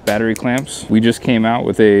via battery clamps. We just came out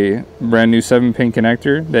with a brand new 7-pin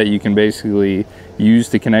connector that you can basically use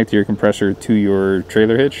to connect your compressor to your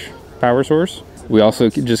trailer hitch power source. We also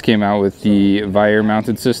just came out with the Viair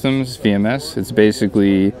mounted systems, VMS. It's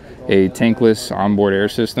basically a tankless onboard air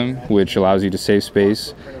system, which allows you to save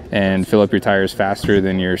space and fill up your tires faster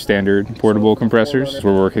than your standard portable compressors.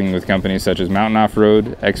 We're working with companies such as Mountain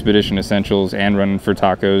Off-Road, Expedition Essentials, and Running for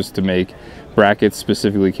Tacos to make brackets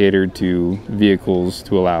specifically catered to vehicles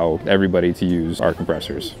to allow everybody to use our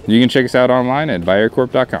compressors. You can check us out online at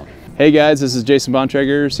viaircorp.com. Hey guys, this is Jason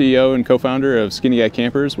Bontrager, CEO and co-founder of Skinny Guy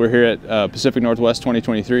Campers. We're here at Pacific Northwest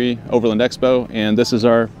 2023 Overland Expo, and this is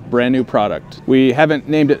our brand new product. We haven't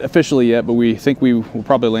named it officially yet, but we think we will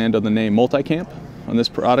probably land on the name Multi-Camp on this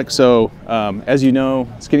product. So as you know,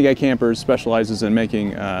 Skinny Guy Campers specializes in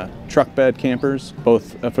making truck bed campers,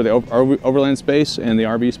 both for the overland space and the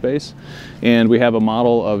RV space. And we have a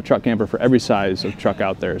model of truck camper for every size of truck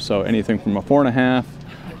out there. So anything from a 4.5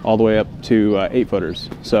 all the way up to 8-footers.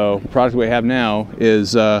 So the product we have now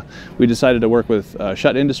is we decided to work with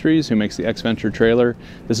Shutt Industries, who makes the X-Venture trailer.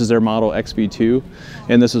 This is their model XV2,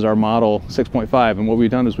 and this is our model 6.5. And what we've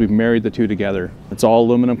done is we've married the two together. It's all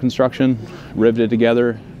aluminum construction, riveted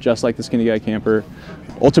together, just like the Skinny Guy camper.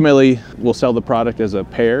 Ultimately, we'll sell the product as a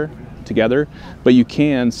pair together, but you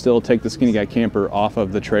can still take the Skinny Guy camper off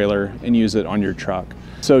of the trailer and use it on your truck.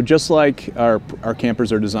 So just like our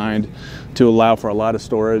campers are designed to allow for a lot of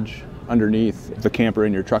storage underneath the camper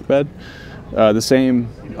in your truck bed, the same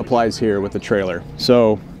applies here with the trailer.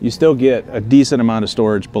 So you still get a decent amount of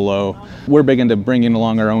storage below. We're big into bringing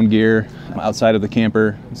along our own gear outside of the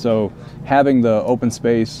camper. So having the open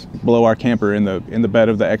space below our camper in the bed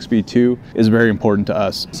of the XV2 is very important to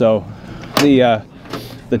us. So the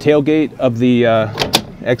tailgate of the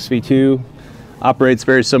XV2 operates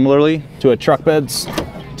very similarly to a truck bed's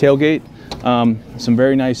tailgate. Some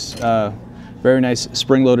very nice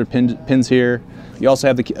spring-loaded pins here. You also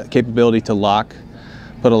have the capability to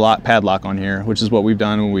put a padlock on here, which is what we've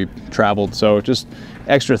done when we've traveled. So just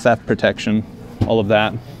extra theft protection, all of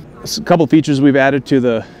that. A couple features we've added to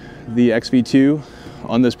the XV2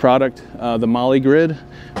 on this product. The Molly grid.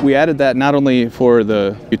 We added that not only for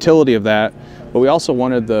the utility of that, but we also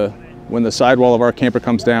wanted when the sidewall of our camper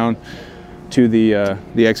comes down to the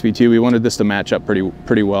XV2, we wanted this to match up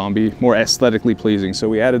pretty well and be more aesthetically pleasing. So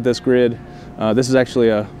we added this grid. This is actually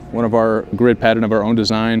one of our grid pattern of our own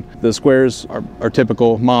design. The squares are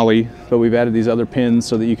typical Molly, but we've added these other pins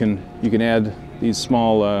so that you can add these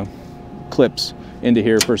small clips into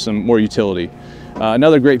here for some more utility.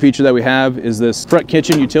 Another great feature that we have is this front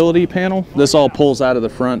kitchen utility panel. This all pulls out of the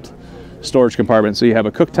front storage compartment. So you have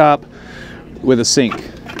a cooktop with a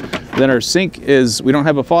sink. Then our sink is, we don't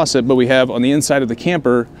have a faucet, but we have on the inside of the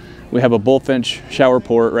camper, we have a Bullfinch shower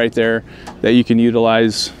port right there that you can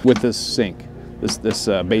utilize with this sink, this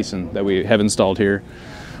basin that we have installed here.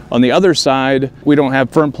 On the other side, we don't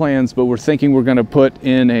have firm plans, but we're thinking we're going to put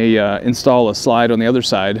in install a slide on the other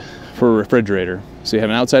side for a refrigerator. So you have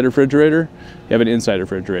an outside refrigerator, you have an inside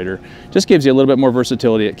refrigerator. Just gives you a little bit more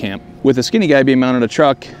versatility at camp. With the Skinny Guy being mounted on a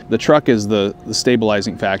truck, the truck is the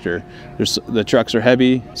stabilizing factor. The trucks are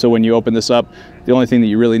heavy, so when you open this up, the only thing that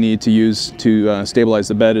you really need to use to stabilize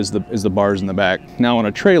the bed is the bars in the back. Now on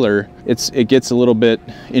a trailer, it gets a little bit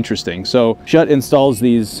interesting. So Shutt installs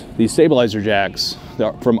these stabilizer jacks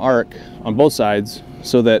from ARC on both sides,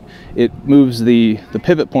 so that it moves the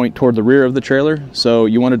pivot point toward the rear of the trailer. So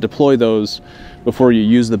you want to deploy those before you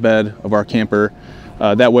use the bed of our camper.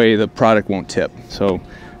 That way the product won't tip. So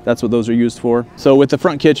that's what those are used for. So with the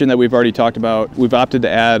front kitchen that we've already talked about, we've opted to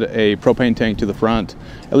add a propane tank to the front,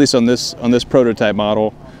 at least on this prototype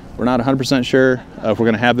model. We're not 100% sure if we're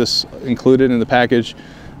going to have this included in the package,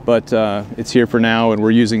 but it's here for now, and we're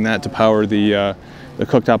using that to power the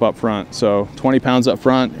cooktop up front. So 20 pounds up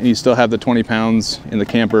front, and you still have the 20 pounds in the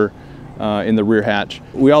camper in the rear hatch.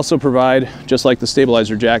 We also provide, just like the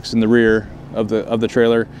stabilizer jacks in the rear of the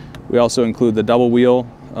trailer, we also include the double wheel,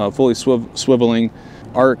 fully swiveling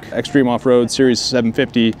ARC Extreme Off-Road Series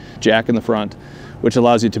 750 jack in the front, which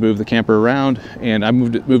allows you to move the camper around. And I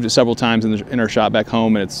moved it several times in our shop back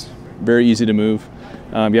home, and it's very easy to move.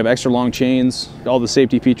 You have extra long chains, all the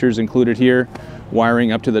safety features included here,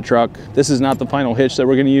 wiring up to the truck. This is not the final hitch that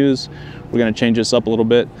we're going to use. We're going to change this up a little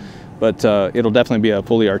bit, but it'll definitely be a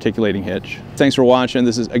fully articulating hitch. Thanks for watching.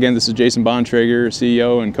 This is Jason Bontrager,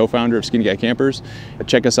 CEO and co-founder of Skinny Guy Campers.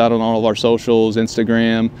 Check us out on all of our socials,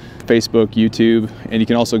 Instagram, Facebook, YouTube, and you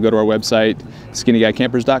can also go to our website,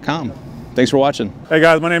 skinnyguycampers.com. Thanks for watching. Hey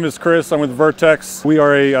guys, my name is Chris. I'm with Vertex. We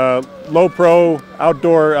are a low-pro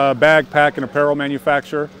outdoor bag, pack, and apparel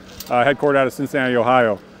manufacturer headquartered out of Cincinnati,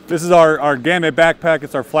 Ohio. This is our Gamut backpack.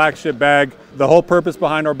 It's our flagship bag. The whole purpose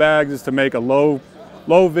behind our bags is to make a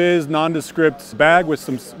low-vis, nondescript bag with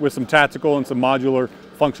some tactical and some modular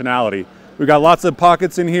functionality. We've got lots of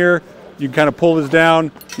pockets in here. You can kind of pull this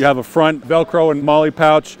down. You have a front Velcro and MOLLE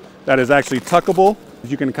pouch that is actually tuckable.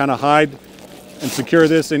 You can kind of hide and secure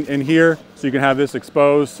this in here, so you can have this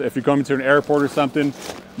exposed. If you're going to an airport or something,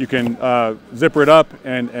 you can zipper it up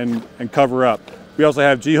and cover up. We also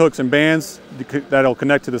have G-hooks and bands that'll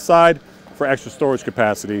connect to the side for extra storage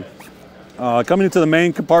capacity. Coming into the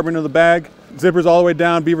main compartment of the bag, zippers all the way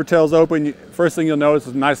down, beaver tails open. First thing you'll notice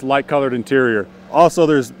is a nice light colored interior. Also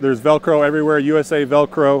there's Velcro everywhere, USA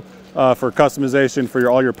Velcro for customization for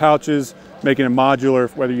all your pouches, making it modular,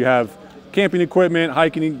 whether you have camping equipment,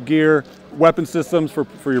 hiking gear, weapon systems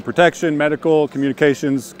for your protection, medical,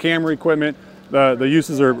 communications, camera equipment. The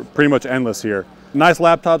uses are pretty much endless here. Nice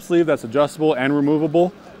laptop sleeve that's adjustable and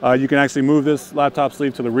removable. You can actually move this laptop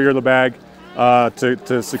sleeve to the rear of the bag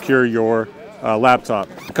to secure your laptop.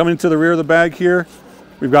 Coming to the rear of the bag here,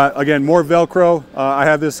 we've got, again, more Velcro. I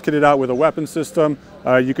have this kitted out with a weapon system.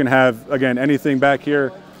 You can have, again, anything back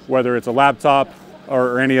here, whether it's a laptop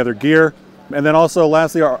or any other gear. And then also,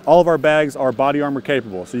 lastly, all of our bags are body armor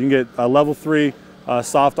capable. So you can get a level 3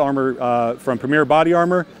 soft armor from Premier Body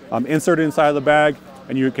Armor inserted inside of the bag,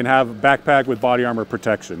 and you can have a backpack with body armor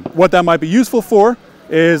protection. What that might be useful for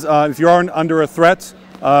is if you're under a threat,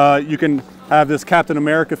 you can have this Captain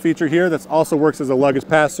America feature here that also works as a luggage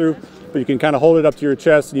pass-through, but you can kind of hold it up to your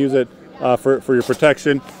chest and use it for your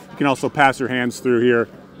protection. You can also pass your hands through here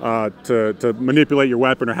to manipulate your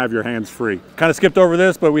weapon or have your hands free. Kind of skipped over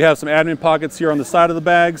this, but we have some admin pockets here on the side of the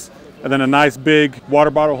bags, and then a nice big water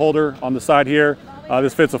bottle holder on the side here.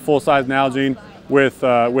 This fits a full-size Nalgene with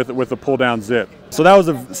a pull-down zip. So that was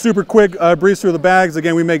a super quick breeze through the bags.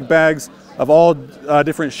 Again, we make bags of all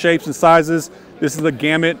different shapes and sizes. This is the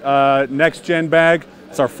Gamut Next Gen bag.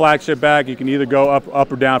 It's our flagship bag. You can either go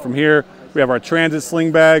up or down from here. We have our Transit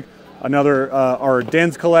Sling bag, our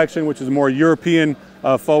Dens collection, which is a more European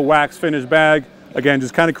faux wax finish bag. Again,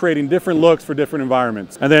 just kind of creating different looks for different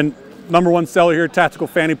environments. And then #1 seller here, tactical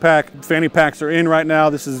fanny pack. Fanny packs are in right now.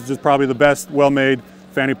 This is just probably the best well-made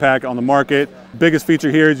fanny pack on the market. Biggest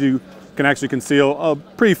feature here is you can actually conceal a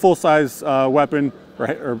pretty full-size weapon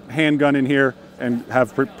or handgun in here and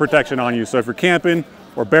have protection on you. So if you're camping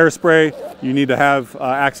or bear spray, you need to have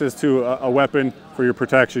access to a weapon for your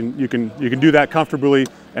protection. You can do that comfortably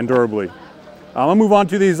and durably. I'll move on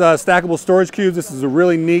to these stackable storage cubes. This is a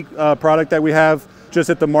really neat product that we have just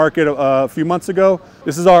hit the market a few months ago.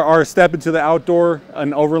 This is our step into the outdoor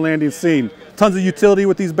and overlanding scene. Tons of utility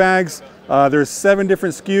with these bags. There's 7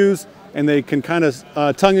 different SKUs, and they can kind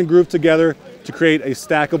of tongue and groove together to create a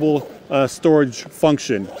stackable storage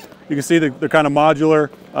function. You can see they're kind of modular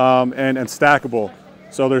and stackable.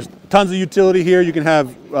 So there's tons of utility here. You can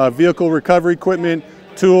have vehicle recovery equipment,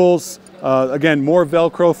 tools, again, more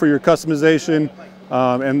Velcro for your customization.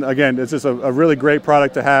 And again, it's just a really great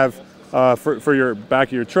product to have for your back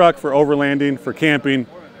of your truck, for overlanding, for camping,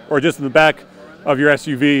 or just in the back of your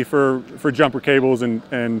SUV for jumper cables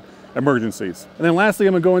and emergencies. And then lastly,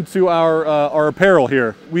 I'm going to go into our apparel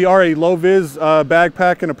here. We are a low-vis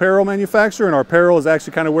backpack and apparel manufacturer, and our apparel is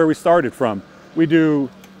actually kind of where we started from. We do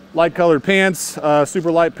light-colored pants,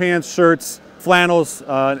 super light pants, shirts, flannels,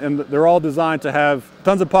 and they're all designed to have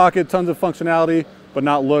tons of pocket, tons of functionality, but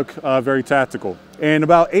not look very tactical. And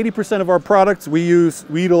about 80% of our products we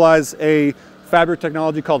utilize a fabric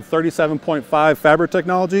technology called 37.5 fabric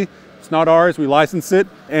technology. It's not ours, we license it,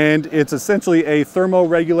 and it's essentially a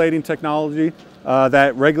thermoregulating technology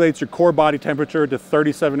that regulates your core body temperature to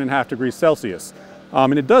 37.5 degrees Celsius.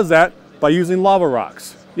 And it does that by using lava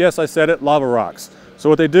rocks. Yes, I said it, lava rocks. So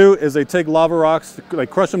what they do is they take lava rocks, they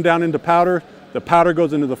crush them down into powder, the powder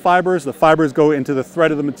goes into the fibers go into the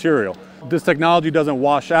thread of the material. This technology doesn't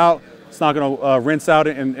wash out, it's not going to rinse out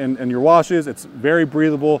in your washes, it's very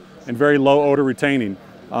breathable and very low odor retaining.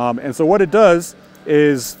 And so what it does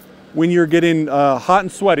is when you're getting hot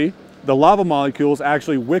and sweaty, the lava molecules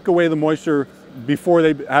actually wick away the moisture before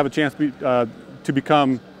they have a chance to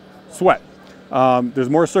become sweat. There's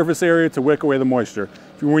more surface area to wick away the moisture.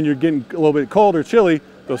 When you're getting a little bit cold or chilly,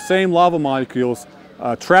 those same lava molecules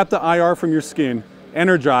trap the IR from your skin,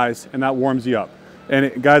 energize, and that warms you up.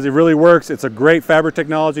 And guys, it really works. It's a great fabric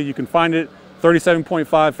technology. You can find it,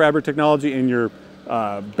 37.5 fabric technology, in your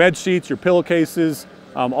bed sheets, your pillowcases,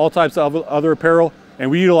 all types of other apparel,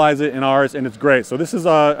 and we utilize it in ours, and it's great. So this is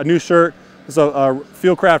a new shirt. It's a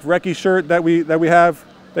Fieldcraft Recce shirt that we have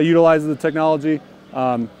that utilizes the technology.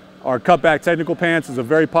 Our cutback technical pants is a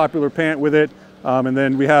very popular pant with it. And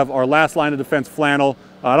then we have our last line of defense flannel.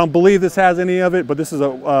 I don't believe this has any of it, but this is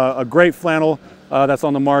a great flannel that's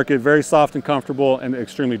on the market, very soft and comfortable and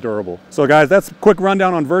extremely durable. So guys, that's a quick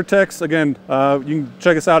rundown on Vertex. Again, you can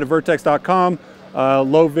check us out at vertex.com,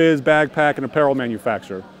 low-vis backpack and apparel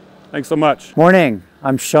manufacturer. Thanks so much. Morning,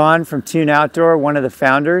 I'm Sean from Tune Outdoor, one of the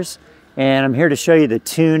founders, and I'm here to show you the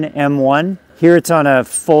Tune M1. Here it's on a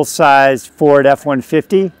full-size Ford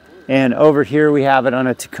F-150, and over here we have it on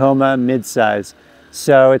a Tacoma midsize.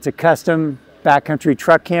 So it's a custom backcountry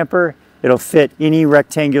truck camper. It'll fit any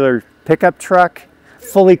rectangular pickup truck,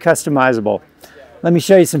 fully customizable. Let me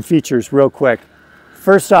show you some features real quick.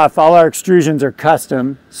 First off, all our extrusions are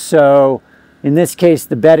custom. So in this case,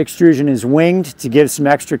 the bed extrusion is winged to give some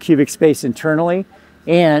extra cubic space internally.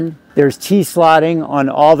 And there's T-slotting on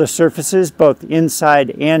all the surfaces, both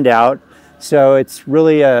inside and out. So it's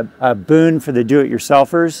really a boon for the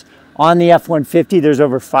do-it-yourselfers. On the F-150, there's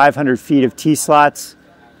over 500 feet of T-slots,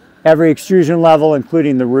 every extrusion level,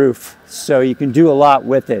 including the roof. So you can do a lot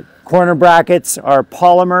with it. Corner brackets are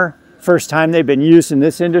polymer. First time they've been used in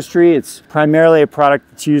this industry. It's primarily a product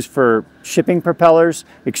that's used for shipping propellers.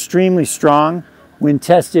 Extremely strong. When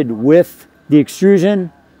tested with the extrusion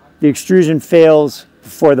fails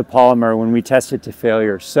before the polymer when we test it to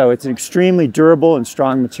failure. So it's an extremely durable and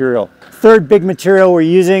strong material. Third big material we're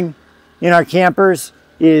using in our campers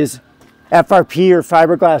is FRP, or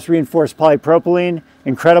fiberglass reinforced polypropylene.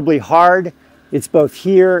 Incredibly hard. It's both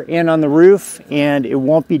here and on the roof, and it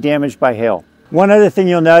won't be damaged by hail. One other thing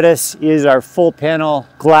you'll notice is our full panel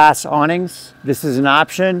glass awnings. This is an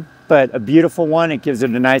option, but a beautiful one. It gives it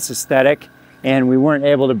a nice aesthetic, and we weren't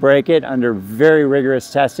able to break it under very rigorous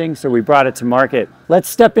testing, so we brought it to market. Let's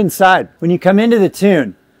step inside. When you come into the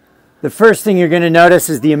Tune, the first thing you're going to notice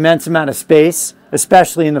is the immense amount of space,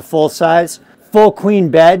 especially in the full size. Full queen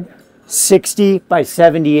bed, 60 by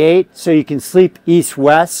 78, so you can sleep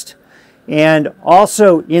east-west. And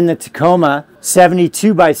also in the Tacoma,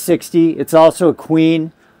 72 by 60, it's also a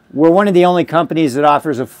queen. We're one of the only companies that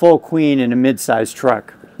offers a full queen in a mid-size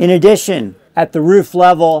truck. In addition, at the roof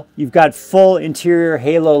level, you've got full interior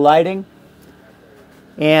halo lighting.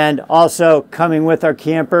 And also coming with our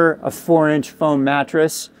camper, a 4-inch foam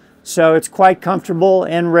mattress. So it's quite comfortable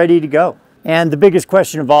and ready to go. And the biggest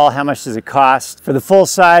question of all, how much does it cost? For the full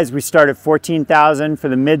size, we start at $14,000. For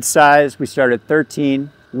the mid size, we start at $13,000.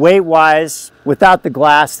 Weight wise, without the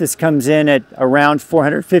glass, this comes in at around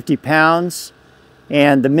 450 pounds.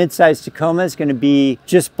 And the mid-size Tacoma is going to be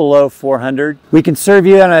just below 400. We can serve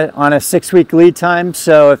you on a 6-week lead time.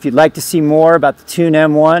 So if you'd like to see more about the Tune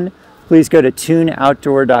M1, please go to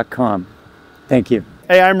tuneoutdoor.com. Thank you.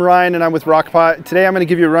 Hey, I'm Ryan and I'm with Rockpot. Today I'm going to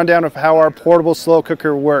give you a rundown of how our portable slow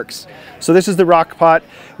cooker works. So this is the Rockpot.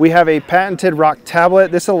 We have a patented rock tablet.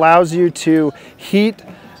 This allows you to heat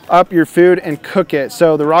up your food and cook it.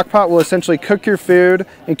 So the rock pot will essentially cook your food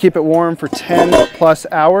and keep it warm for 10 plus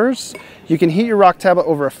hours. You can heat your rock tablet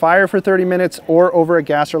over a fire for 30 minutes or over a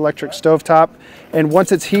gas or electric stovetop. And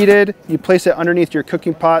once it's heated, you place it underneath your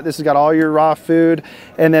cooking pot. This has got all your raw food,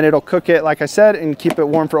 and then it'll cook it, like I said, and keep it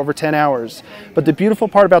warm for over 10 hours. But the beautiful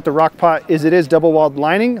part about the rock pot is it is double-walled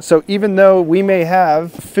lining. So even though we may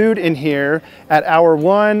have food in here at hour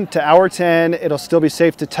 1 to hour 10, it'll still be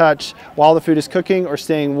safe to touch while the food is cooking or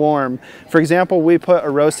staying warm. For example, we put a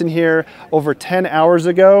roast in here over 10 hours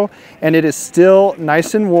ago, and it is still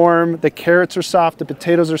nice and warm. The carrots are soft, the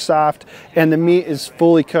potatoes are soft, and the meat is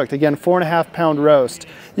fully cooked. Again, 4.5 pound roast.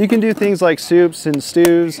 You can do things like soups and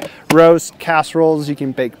stews, roast, casseroles. You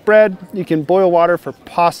can bake bread. You can boil water for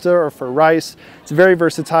pasta or for rice. It's very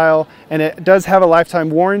versatile, and it does have a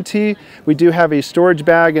lifetime warranty. We do have a storage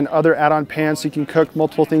bag and other add-on pans so you can cook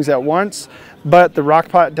multiple things at once. But the rock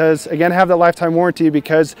pot does, again, have the lifetime warranty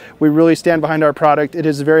because we really stand behind our product. It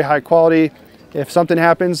is very high quality. If something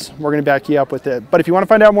happens, we're going to back you up with it. But if you want to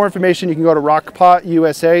find out more information, you can go to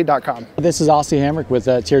rockpotusa.com. This is Aussie Hamrick with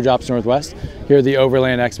Teardrops Northwest here at the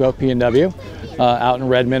Overland Expo PNW out in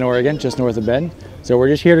Redmond, Oregon, just north of Bend. So we're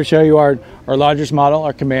just here to show you our largest model,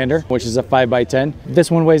 our Commander, which is a 5x10.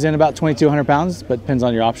 This one weighs in about 2,200 pounds, but depends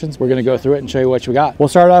on your options. We're gonna go through it and show you what we got. We'll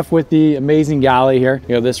start off with the amazing galley here.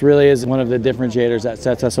 You know, this really is one of the differentiators that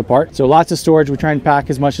sets us apart. So lots of storage. We try and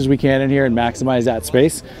pack as much as we can in here and maximize that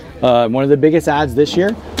space. One of the biggest adds this year,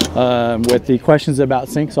 with the questions about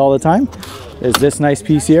sinks all the time, is this nice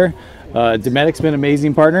piece here. Dometic's been an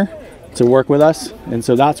amazing partner to work with us, and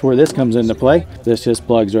so that's where this comes into play. This just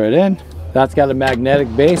plugs right in. That's got a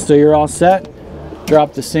magnetic base, so you're all set.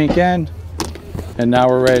 Drop the sink in, and now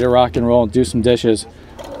we're ready to rock and roll and do some dishes.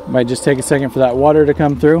 Might just take a second for that water to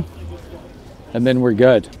come through, and then we're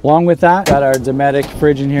good. Along with that, got our Dometic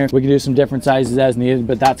fridge in here. We can do some different sizes as needed,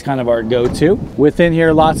 but that's kind of our go-to. Within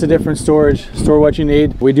here, lots of different storage. Store what you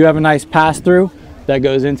need. We do have a nice pass-through that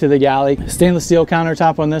goes into the galley. Stainless steel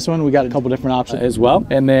countertop on this one. We got a couple different options as well.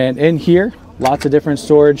 And then in here, lots of different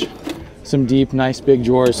storage. Some deep, nice big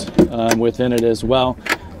drawers within it as well.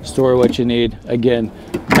 Store what you need. Again,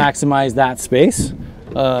 maximize that space.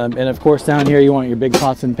 And of course down here you want your big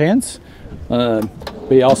pots and pans, but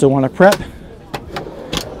you also want to prep.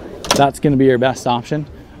 That's going to be your best option.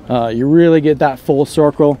 You really get that full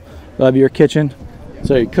circle of your kitchen.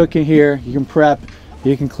 So you cook in here, you can prep,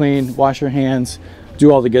 you can clean, wash your hands,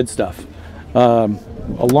 do all the good stuff.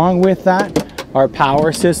 Along with that, our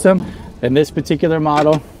power system in this particular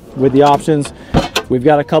model with the options, we've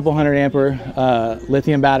got a couple 100 amp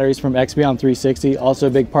lithium batteries from Expion 360, also a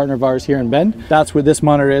big partner of ours here in Bend. That's what this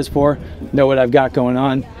monitor is for. Know what I've got going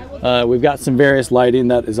on. We've got some various lighting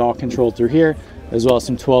that is all controlled through here, as well as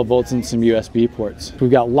some 12 volts and some USB ports.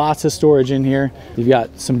 We've got lots of storage in here. You've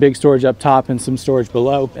got some big storage up top and some storage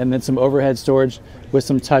below, and then some overhead storage with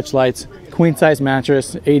some touch lights, queen size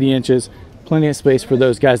mattress, 80 inches, plenty of space for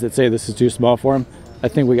those guys that say this is too small for them. I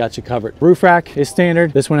think we got you covered. Roof rack is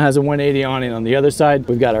standard. This one has a 180 awning on the other side.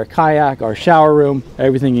 We've got our kayak, our shower room,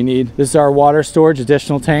 everything you need. This is our water storage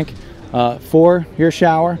additional tank for your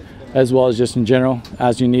shower, as well as just in general,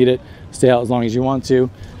 as you need it. Stay out as long as you want to.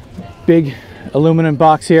 Big aluminum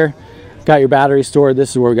box here. Got your batteries stored. This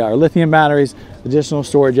is where we got our lithium batteries, additional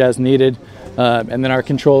storage as needed. And then our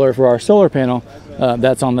controller for our solar panel,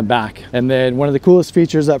 that's on the back. And then one of the coolest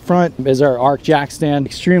features up front is our arc jack stand.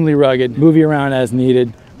 Extremely rugged, move you around as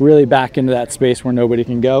needed, really back into that space where nobody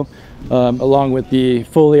can go, along with the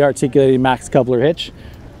fully articulated max coupler hitch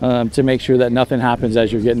to make sure that nothing happens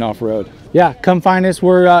as you're getting off road. Yeah, come find us.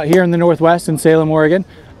 We're here in the Northwest in Salem, Oregon.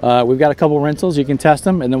 We've got a couple rentals. You can test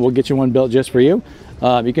them, and then we'll get you one built just for you.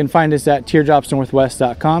 You can find us at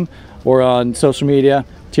teardropsnorthwest.com or on social media,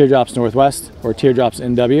 Teardrops Northwest or Teardrops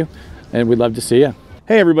NW, and we'd love to see you.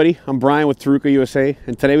 Hey everybody, I'm Brian with Taruka USA,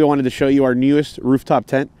 and today we wanted to show you our newest rooftop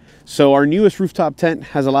tent. So our newest rooftop tent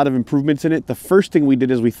has a lot of improvements in it. The first thing we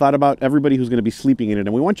did is we thought about everybody who's going to be sleeping in it,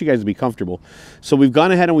 and we want you guys to be comfortable. So we've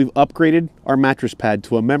gone ahead and we've upgraded our mattress pad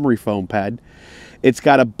to a memory foam pad. It's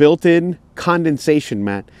got a built-in condensation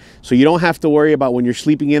mat, so you don't have to worry about when you're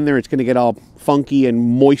sleeping in there, it's going to get all funky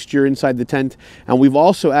and moisture inside the tent. And we've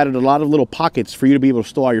also added a lot of little pockets for you to be able to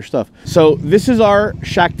store all your stuff. So this is our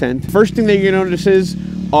shack tent. First thing that you're going to notice is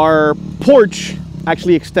our porch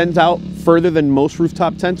actually extends out further than most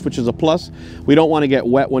rooftop tents, which is a plus. We don't want to get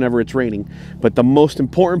wet whenever it's raining. But the most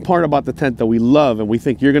important part about the tent that we love and we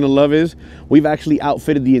think you're going to love is we've actually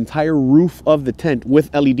outfitted the entire roof of the tent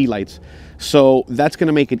with LED lights. So that's going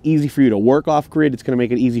to make it easy for you to work off grid. It's going to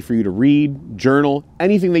make it easy for you to read, journal,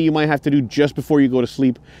 anything that you might have to do just before you go to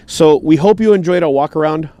sleep. So we hope you enjoyed our walk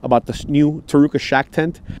around about this new Tharuka Shack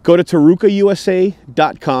tent. Go to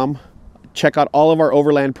tharukausa.com. Check out all of our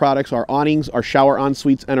Overland products, our awnings, our shower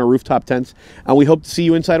en-suites, and our rooftop tents. And we hope to see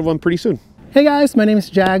you inside of one pretty soon. Hey guys, my name is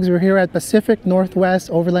Jags. We're here at Pacific Northwest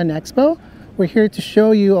Overland Expo. We're here to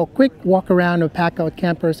show you a quick walk around of Packout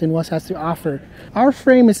Campers and what has to offer. Our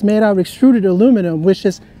frame is made out of extruded aluminum, which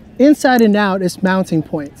is inside and out is mounting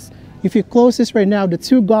points. If you close this right now, the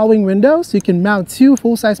two gull-wing windows, you can mount two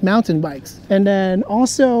full-size mountain bikes. And then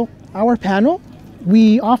also our panel,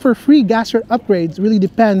 we offer free gasket upgrades. Really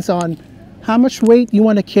depends on how much weight you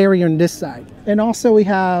want to carry on this side. And also we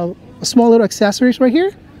have a small little accessories right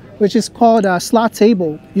here, which is called a slot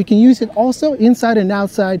table. You can use it also inside and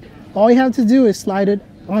outside. All you have to do is slide it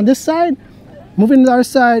on this side, move it to the other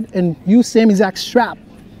side, and use same exact strap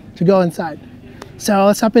to go inside. So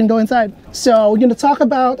let's hop in and go inside. So we're gonna talk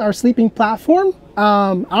about our sleeping platform.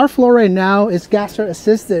 Our floor right now is gasket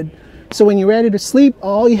assisted. So when you're ready to sleep,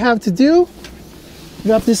 all you have to do,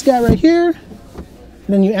 you have this guy right here, and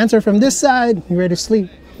then you enter from this side, you're ready to sleep.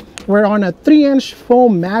 We're on a 3-inch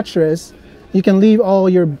foam mattress. You can leave all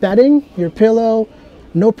your bedding, your pillow,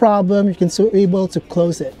 no problem. You can still be able to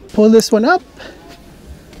close it. Pull this one up.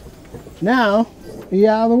 Now you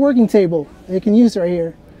have a working table you can use right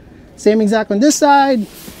here. Same exact on this side.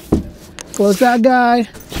 Close that guy.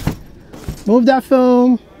 Move that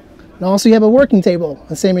foam. And also you have a working table on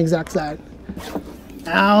the same exact side.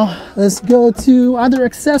 Now let's go to other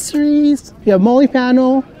accessories. We have MOLLE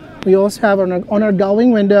panel. We also have on our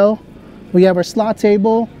gull-wing window. We have our slot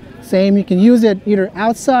table. Same, you can use it either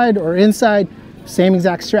outside or inside. Same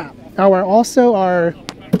exact strap. Our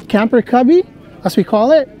camper cubby, as we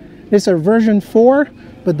call it, this is our version 4,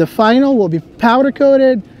 but the final will be powder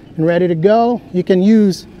coated and ready to go. You can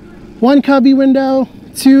use 1 cubby window,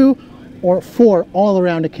 2 or 4 all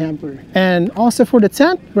around the camper. And also for the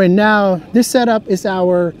tent, right now, this setup is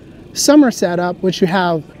our summer setup, which you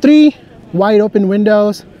have 3 wide open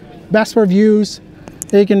windows, best for views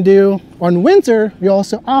that you can do. On winter, we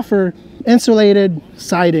also offer insulated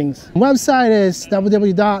sidings. Website is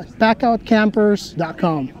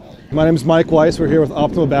www.packoutcampers.com. My name is Mike Weiss. We're here with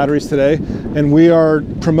Optima Batteries today, and we are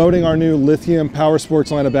promoting our new lithium power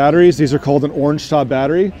sports line of batteries. These are called an orange top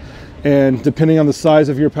battery, and depending on the size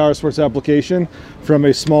of your power sports application, from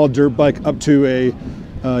a small dirt bike up to a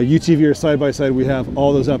UTV or side-by-side, we have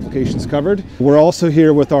all those applications covered. We're also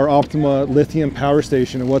here with our Optima lithium power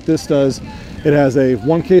station, and what this does, it has a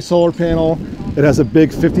 1K solar panel, it has a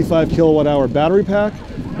big 55 kilowatt hour battery pack,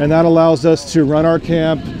 and that allows us to run our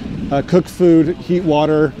camp, cook food, heat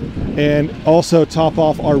water, and also top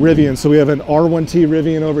off our Rivian. So we have an R1T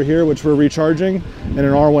Rivian over here, which we're recharging, and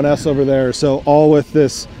an R1S over there. So all with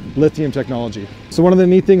this lithium technology. So one of the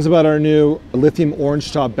neat things about our new lithium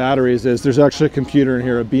orange top batteries is there's actually a computer in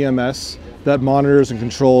here, a BMS, that monitors and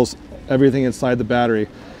controls everything inside the battery.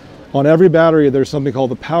 On every battery, there's something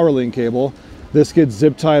called the power link cable. This gets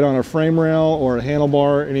zip tied on a frame rail or a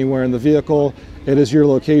handlebar anywhere in the vehicle. It is your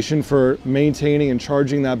location for maintaining and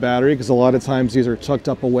charging that battery, because a lot of times these are tucked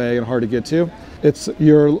up away and hard to get to. It's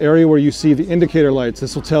your area where you see the indicator lights.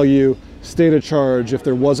 This will tell you state of charge, if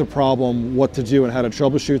there was a problem, what to do and how to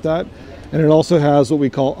troubleshoot that. And it also has what we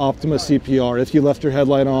call Optima CPR. If you left your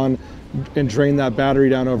headlight on and drain that battery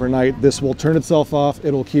down overnight, this will turn itself off.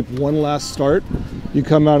 It'll keep one last start. You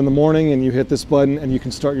come out in the morning and you hit this button and you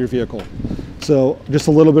can start your vehicle. So just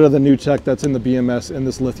a little bit of the new tech that's in the BMS in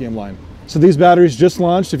this lithium line. So these batteries just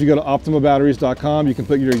launched. If you go to optimabatteries.com, you can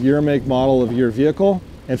put your year, make, model of your vehicle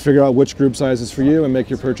and figure out which group size is for you and make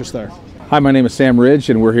your purchase there. Hi, my name is Sam Ridge,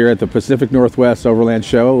 and we're here at the Pacific Northwest Overland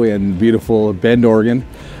Show in beautiful Bend, Oregon.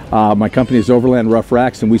 My company is Overland Rough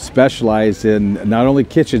Racks, and we specialize in not only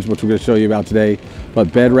kitchens, which we're going to show you about today,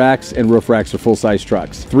 but bed racks and roof racks for full-size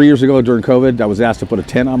trucks. 3 years ago during COVID, I was asked to put a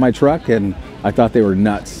tent on my truck, and I thought they were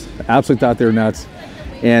nuts. Absolutely thought they were nuts.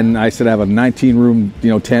 And I said, I have a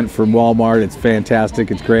 19-room, tent from Walmart. It's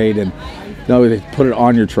fantastic. It's great. And no, they put it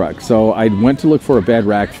on your truck. So I went to look for a bed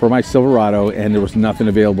rack for my Silverado, and there was nothing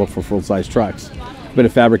available for full-size trucks. I've been a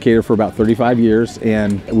fabricator for about 35 years,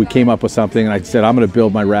 and we came up with something, and I said, I'm going to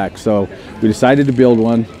build my rack. So we decided to build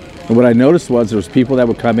one. And what I noticed was there was people that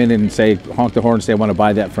would come in and say, honk the horn and say, I want to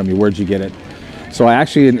buy that from you. Where'd you get it? So I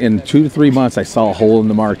actually, in 2 to 3 months, I saw a hole in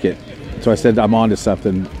the market. So I said, I'm onto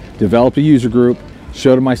something. Developed a user group,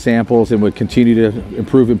 showed them my samples, and would continue to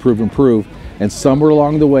improve. And somewhere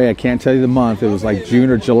along the way, I can't tell you the month, it was like June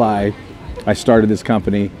or July, I started this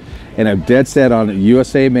company, and I'm dead set on it,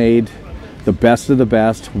 USA made, the best of the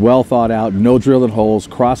best, well thought out, no drilling holes,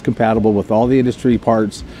 cross compatible with all the industry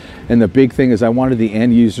parts. And the big thing is I wanted the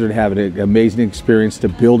end user to have an amazing experience to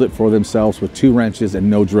build it for themselves with 2 wrenches and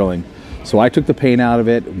no drilling. So I took the pain out of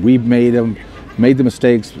it. We made the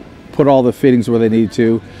mistakes, put all the fittings where they need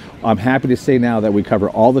to. I'm happy to say now that we cover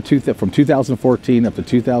all the from 2014 up to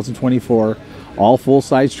 2024, all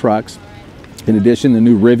full-size trucks. In addition, the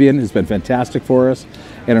new Rivian has been fantastic for us.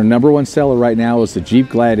 And our #1 seller right now is the Jeep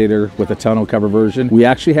Gladiator with a tonneau cover version. We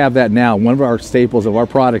actually have that now. One of our staples of our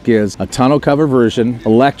product is a tonneau cover version,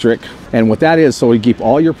 electric. And what that is, so we keep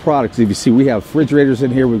all your products. If you see, we have refrigerators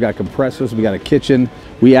in here, we've got compressors, we got a kitchen.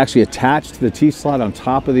 We actually attached the T-slot on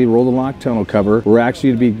top of the roll and lock tonneau cover. We're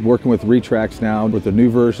actually going to be working with Retrax now with the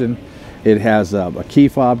new version. It has a key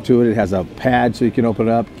fob to it. It has a pad so you can open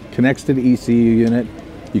it up. Connects to the ECU unit.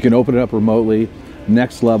 You can open it up remotely.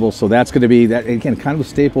 Next level. So that's going to be that, again, kind of a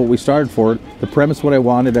staple we started for. The premise, what I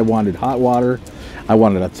wanted hot water, I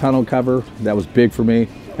wanted a tonneau cover, that was big for me,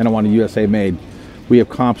 and I wanted USA made. We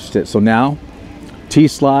accomplished it. So now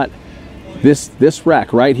T-slot, this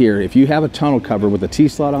rack right here, if you have a tonneau cover with a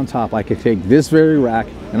T-slot on top, I can take this very rack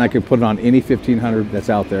and I can put it on any 1500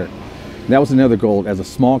 that's out there. And that was another goal. As a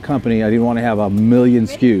small company, I didn't want to have a million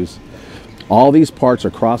SKUs. All these parts are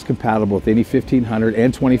cross-compatible with any 1500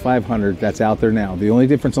 and 2500 that's out there now. The only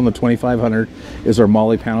difference on the 2500 is our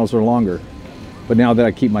MOLLE panels are longer. But now that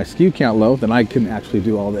I keep my SKU count low, then I can actually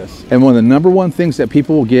do all this. And one of the #1 things that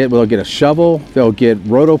people will get, they'll get a shovel, they'll get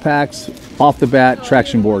roto packs, off the bat,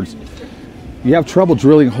 traction boards. You have trouble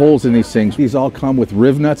drilling holes in these things. These all come with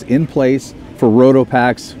riv nuts in place for roto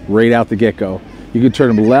packs right out the get-go. You can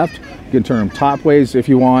turn them left, you can turn them top ways if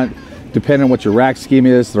you want, depending on what your rack scheme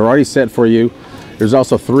is. They're already set for you. There's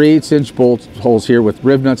also 3/8" bolt holes here with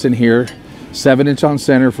riv nuts in here. 7" on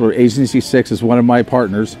center for Agency 6 is one of my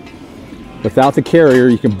partners. Without the carrier,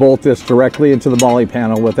 you can bolt this directly into the MOLLE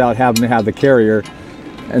panel without having to have the carrier.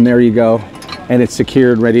 And there you go. And it's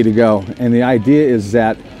secured, ready to go. And the idea is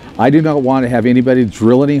that I do not want to have anybody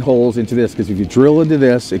drill any holes into this, because if you drill into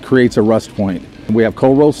this, it creates a rust point. We have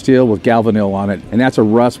cold rolled steel with galvanil on it, and that's a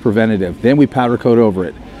rust preventative. Then we powder coat over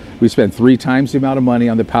it. We spend 3 times the amount of money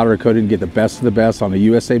on the powder coating to get the best of the best on a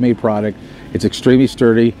USA made product. It's extremely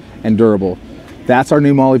sturdy and durable. That's our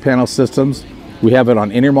new MOLLE panel systems. We have it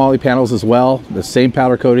on inner MOLLE panels as well. The same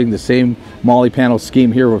powder coating, the same MOLLE panel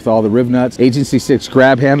scheme here with all the riv nuts. Agency 6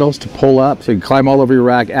 grab handles to pull up so you can climb all over your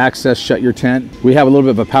rack, access, shut your tent. We have a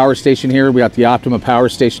little bit of a power station here. We got the Optima power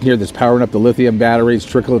station here that's powering up the lithium batteries,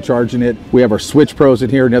 trickle charging it. We have our Switch Pros in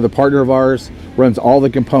here, another partner of ours. Runs all the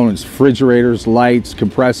components, refrigerators, lights,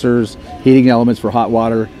 compressors, heating elements for hot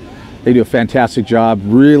water. They do a fantastic job.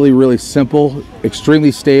 Really, really simple, extremely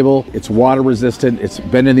stable. It's water resistant, it's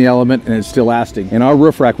been in the element, and it's still lasting. In our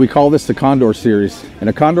roof rack, we call this the Condor Series. And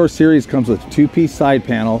a Condor Series comes with a 2-piece side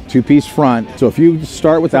panel, 2-piece front. So if you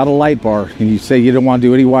start without a light bar and you say you don't want to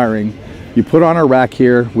do any wiring, you put on our rack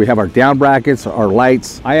here. We have our down brackets, our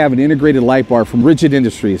lights. I have an integrated light bar from Rigid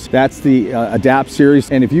Industries. That's the Adapt series.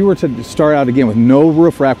 And if you were to start out again with no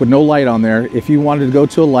roof rack, with no light on there, if you wanted to go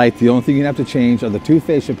to a light, the only thing you have to change are the 2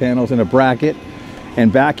 fascia panels and a bracket.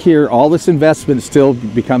 And back here, all this investment still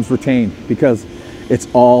becomes retained because it's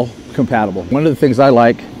all compatible. One of the things I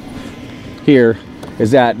like here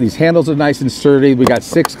is that these handles are nice and sturdy. We got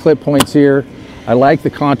 6 clip points here. I like the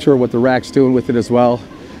contour, what the rack's doing with it as well.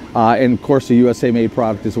 And of course, a USA made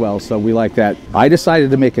product as well, so we like that. I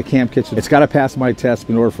decided to make a camp kitchen. It's got to pass my test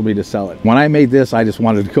in order for me to sell it. When I made this, I just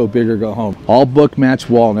wanted to go big or go home. All book match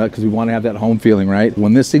walnut, because we want to have that home feeling, right?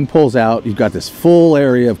 When this thing pulls out, you've got this full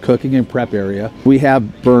area of cooking and prep area. We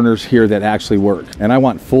have burners here that actually work, and I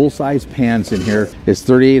want full-size pans in here. It's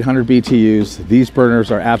 3,800 BTUs. These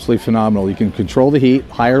burners are absolutely phenomenal. You can control the heat,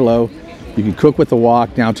 high or low. You can cook with the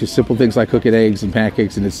wok, down to simple things like cooking eggs and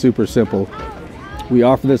pancakes, and it's super simple. We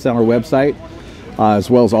offer this on our website, as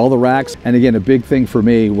well as all the racks. And again, a big thing for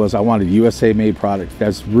me was I wanted USA made product.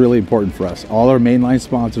 That's really important for us. All our mainline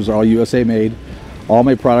sponsors are all USA made. All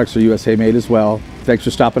my products are USA made as well. Thanks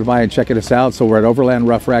for stopping by and checking us out. So we're at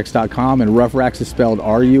overlandroughrax.com, and Rough Racks is spelled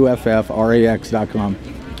RUFFRAX.com.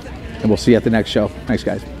 And we'll see you at the next show. Thanks,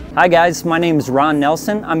 guys. Hi guys, my name is Ron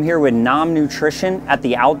Nelson. I'm here with Nom Nutrition at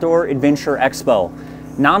the Outdoor Adventure Expo.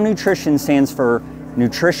 Nom Nutrition stands for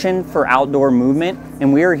Nutrition for Outdoor Movement,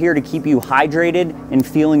 and we are here to keep you hydrated and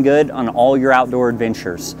feeling good on all your outdoor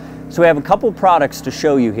adventures. So we have a couple products to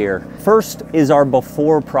show you here. First is our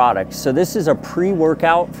Before product. So this is a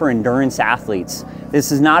pre-workout for endurance athletes.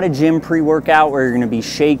 This is not a gym pre-workout where you're gonna be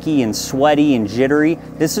shaky and sweaty and jittery.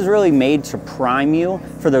 This is really made to prime you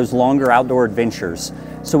for those longer outdoor adventures.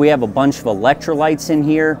 So we have a bunch of electrolytes in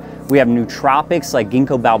here. We have nootropics like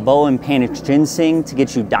ginkgo biloba and panax ginseng to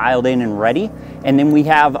get you dialed in and ready. And then we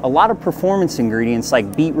have a lot of performance ingredients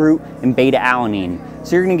like beetroot and beta-alanine.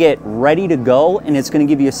 So you're gonna get ready to go, and it's gonna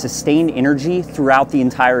give you a sustained energy throughout the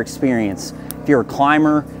entire experience. If you're a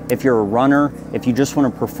climber, if you're a runner, if you just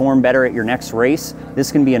wanna perform better at your next race,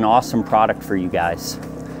 this can be an awesome product for you guys.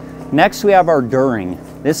 Next, we have our During.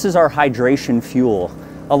 This is our hydration fuel.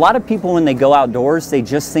 A lot of people, when they go outdoors, they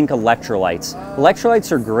just think electrolytes.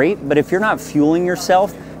 Electrolytes are great, but if you're not fueling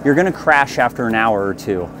yourself, you're gonna crash after an hour or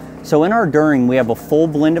two. So in our During, we have a full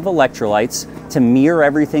blend of electrolytes to mirror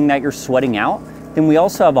everything that you're sweating out. Then we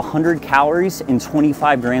also have 100 calories and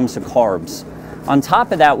 25 grams of carbs. On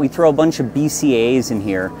top of that, we throw a bunch of BCAAs in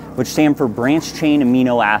here, which stand for branched chain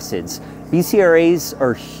amino acids. BCAAs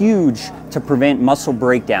are huge to prevent muscle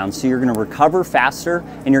breakdown, so you're gonna recover faster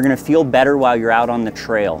and you're gonna feel better while you're out on the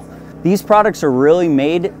trail. These products are really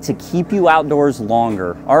made to keep you outdoors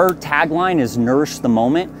longer. Our tagline is nourish the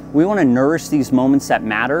moment. We wanna nourish these moments that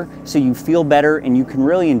matter so you feel better and you can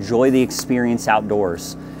really enjoy the experience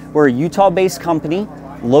outdoors. We're a Utah-based company,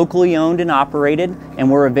 locally owned and operated,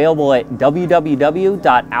 and we're available at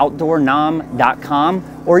www.outdoornom.com,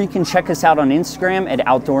 or you can check us out on Instagram at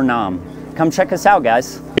OutdoorNom. Come check us out,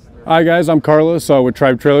 guys. Hi guys, I'm Carlos with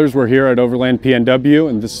Tribe Trailers. We're here at Overland PNW,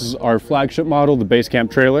 and this is our flagship model, the Base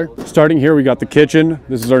Camp trailer. Starting here, we got the kitchen.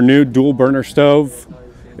 This is our new dual burner stove.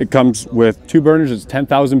 It comes with 2 burners, it's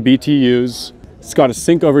 10,000 BTUs. It's got a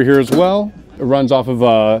sink over here as well. It runs off of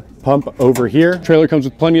a pump over here. Trailer comes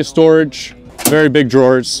with plenty of storage, very big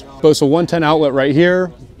drawers. Boasts a 110 outlet right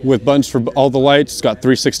here with buttons for all the lights. It's got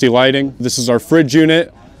 360 lighting. This is our fridge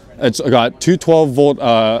unit. It's got 2 12-volt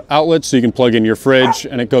outlets so you can plug in your fridge,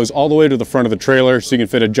 and it goes all the way to the front of the trailer so you can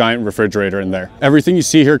fit a giant refrigerator in there. Everything you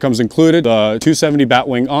see here comes included. The 270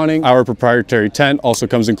 Batwing awning, our proprietary tent, also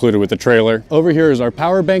comes included with the trailer. Over here is our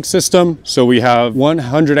power bank system. So we have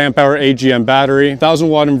 100 amp hour AGM battery, 1000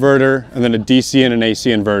 watt inverter, and then a DC and an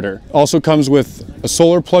AC inverter. Also comes with a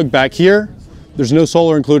solar plug back here. There's no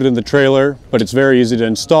solar included in the trailer, but it's very easy to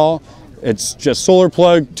install. It's just solar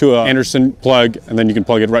plug to an Anderson plug, and then you can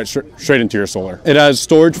plug it right straight into your solar. It has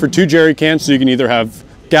storage for 2 jerry cans, so you can either have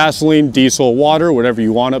gasoline, diesel, water, whatever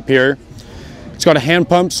you want up here. It's got a hand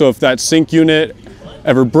pump, so if that sink unit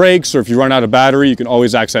ever breaks or if you run out of battery, you can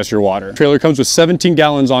always access your water. Trailer comes with 17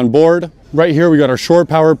 gallons on board. Right here we got our shore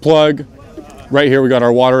power plug. Right here we got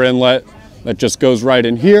our water inlet that just goes right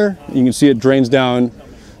in here. You can see it drains down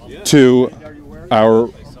to our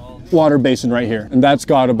water basin right here, and that's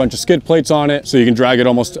got a bunch of skid plates on it so you can drag it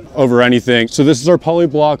almost over anything. So this is our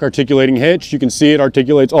polyblock articulating hitch. You can see it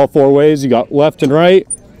articulates all 4 ways. You got left and right,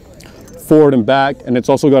 forward and back, and it's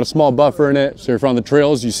also got a small buffer in it, so if you're on the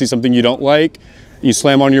trails, you see something you don't like, you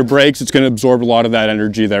slam on your brakes, it's going to absorb a lot of that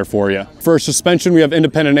energy there for you. For suspension, we have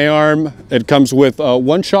independent A-arm. It comes with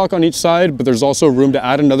 1 shock on each side, but there's also room to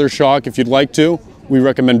add another shock if you'd like to. We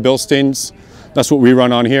recommend Bilsteins. That's what we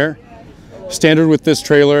run on here. Standard with this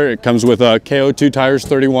trailer, it comes with KO2 tires,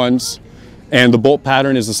 31s, and the bolt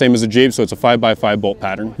pattern is the same as a Jeep, so it's a 5x5 bolt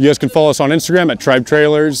pattern. You guys can follow us on Instagram at Tribe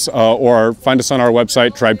Trailers, or find us on our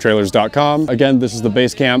website, tribetrailers.com. Again, this is the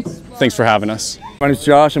Base Camp. Thanks for having us. My name is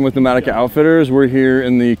Josh, I'm with Pneumatica Outfitters. We're here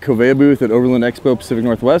in the Covea booth at Overland Expo Pacific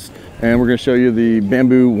Northwest, and we're going to show you the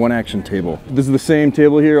bamboo one-action table. This is the same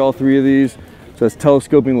table here, all 3 of these. So it's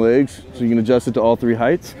telescoping legs, so you can adjust it to all 3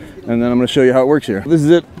 heights. And then I'm going to show you how it works here. This is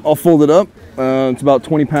it all folded up. It's about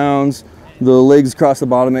 20 pounds. The legs across the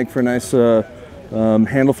bottom make for a nice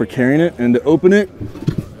handle for carrying it. And to open it,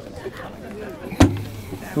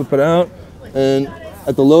 flip it out, and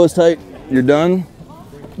at the lowest height, you're done.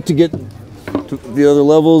 To get to the other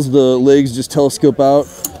levels, the legs just telescope out,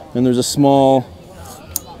 and there's a small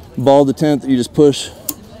ball detent that you just push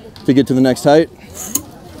to get to the next height.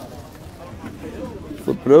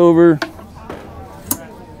 Flip it over.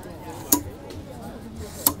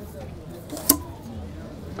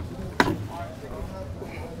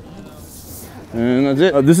 And that's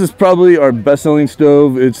it. This is probably our best-selling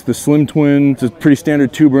stove. It's the Slim Twin. It's a pretty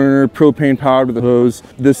standard 2-burner, propane powered with a hose.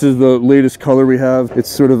 This is the latest color we have. It's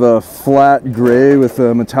sort of a flat gray with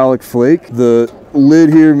a metallic flake. The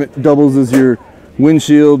lid here doubles as your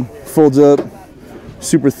windshield, folds up,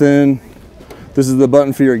 super thin. This is the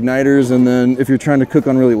button for your igniters, and then if you're trying to cook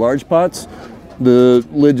on really large pots, the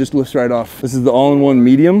lid just lifts right off. This is the all-in-one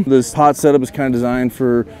medium. This pot setup is kind of designed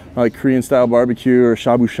for like Korean style barbecue or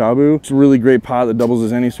shabu shabu. It's a really great pot that doubles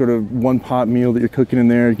as any sort of one pot meal that you're cooking in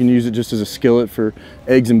there. You can use it just as a skillet for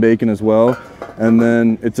eggs and bacon as well. And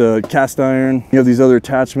then it's a cast iron. You have these other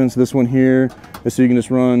attachments. This one here is so you can just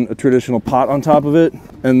run a traditional pot on top of it.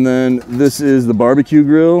 And then this is the barbecue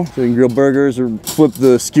grill. So you can grill burgers or flip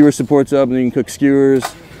the skewer supports up and you can cook skewers.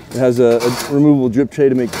 It has a removable drip tray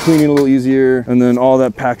to make cleaning a little easier. And then all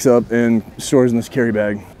that packs up and stores in this carry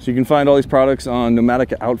bag. So you can find all these products on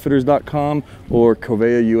nomadicooutfitters.com or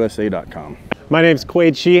coveausa.com. My name's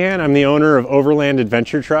Quade Sheehan. I'm the owner of Overland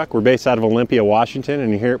Adventure Truck. We're based out of Olympia, Washington,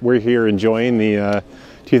 and we're here enjoying the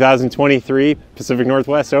 2023 Pacific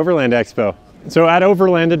Northwest Overland Expo. So at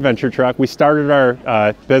Overland Adventure Truck, we started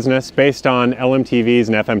our business based on LMTVs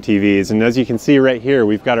and FMTVs. And as you can see right here,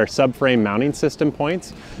 we've got our subframe mounting system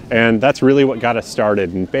points. And that's really what got us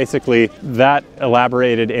started. And basically that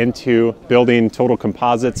elaborated into building total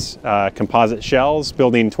composites, composite shells,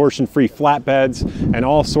 building torsion-free flatbeds, and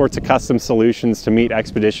all sorts of custom solutions to meet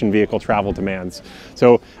expedition vehicle travel demands.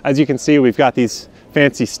 So as you can see, we've got these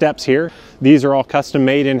fancy steps here. These are all custom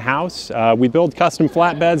made in-house. We build custom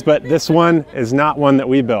flatbeds, but this one is not one that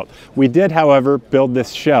we built. We did, however, build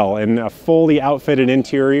this shell in a fully outfitted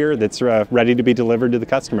interior that's ready to be delivered to the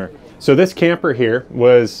customer. So this camper here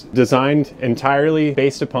was designed entirely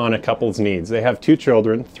based upon a couple's needs. They have 2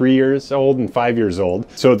 children, 3 years old and 5 years old.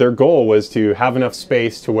 So their goal was to have enough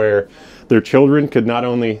space to where their children could not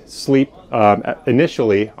only sleep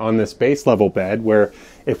initially on this base level bed, where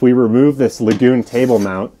if we remove this Lagoon table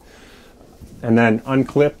mount and then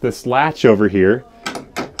unclip this latch over here,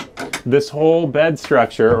 this whole bed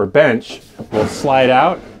structure or bench will slide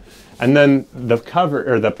out, and then the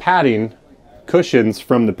cover or the padding cushions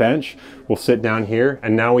from the bench will sit down here,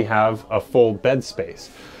 and now we have a full bed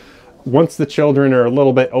space. Once the children are a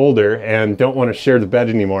little bit older and don't want to share the bed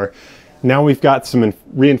anymore, now we've got some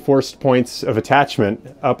reinforced points of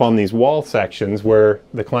attachment up on these wall sections where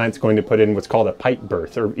the client's going to put in what's called a pipe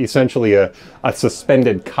berth, or essentially a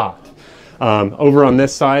suspended cot. Over on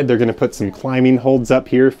this side, they're going to put some climbing holds up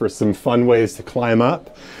here for some fun ways to climb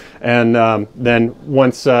up. And then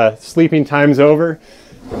once sleeping time's over,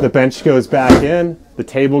 the bench goes back in, the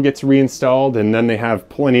table gets reinstalled, and then they have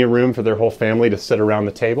plenty of room for their whole family to sit around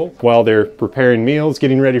the table while they're preparing meals,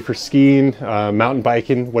 getting ready for skiing, mountain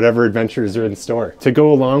biking, whatever adventures are in store. To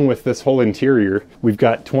go along with this whole interior, we've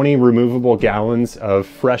got 20 removable gallons of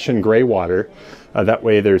fresh and gray water. That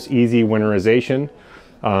way there's easy winterization,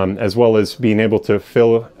 as well as being able to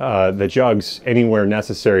fill the jugs anywhere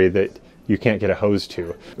necessary that you can't get a hose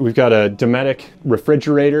to. We've got a Dometic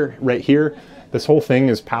refrigerator right here. This whole thing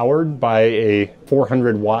is powered by a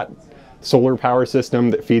 400 watt solar power system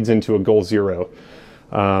that feeds into a Goal Zero.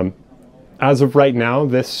 As of right now,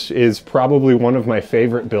 this is probably one of my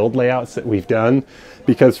favorite build layouts that we've done,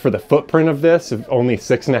 because for the footprint of this, of only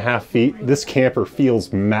 6.5 feet, this camper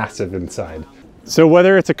feels massive inside. So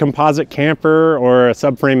whether it's a composite camper or a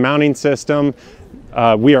subframe mounting system,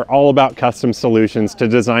 we are all about custom solutions to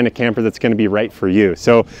design a camper that's going to be right for you.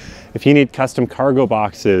 So if you need custom cargo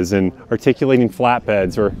boxes and articulating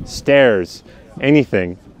flatbeds or stairs,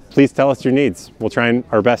 anything, please tell us your needs. We'll try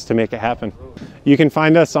our best to make it happen. You can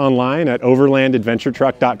find us online at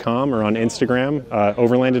overlandadventuretruck.com or on Instagram,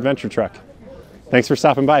 Overland Adventure Truck. Thanks for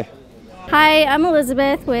stopping by. Hi, I'm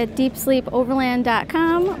Elizabeth with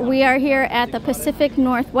DeepSleepOverland.com. We are here at the Pacific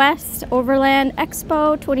Northwest Overland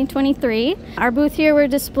Expo 2023. Our booth here, we're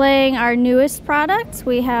displaying our newest products.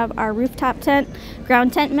 We have our rooftop tent,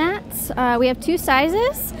 ground tent mats. We have 2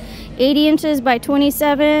 sizes, 80 inches by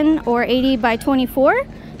 27 or 80 by 24.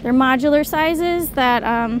 They're modular sizes that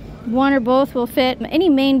one or both will fit any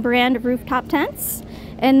main brand of rooftop tents.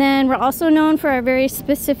 And then we're also known for our very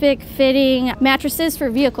specific fitting mattresses for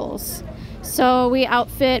vehicles. So we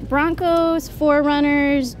outfit Broncos,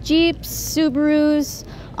 4Runners, Jeeps, Subarus,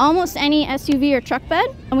 almost any SUV or truck bed.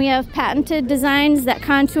 And we have patented designs that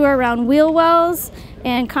contour around wheel wells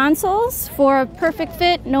and consoles for a perfect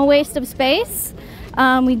fit, no waste of space.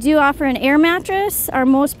 We do offer an air mattress. Our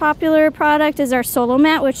most popular product is our Solo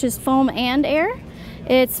Mat, which is foam and air.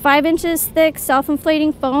 It's 5 inches thick,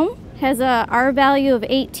 self-inflating foam. Has a R value of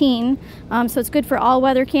 18, so it's good for all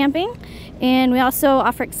weather camping. And we also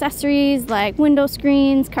offer accessories like window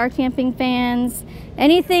screens, car camping fans,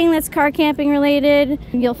 anything that's car camping related,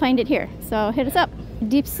 you'll find it here. So hit us up,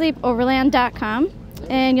 DeepSleepOverland.com.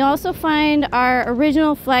 And you'll also find our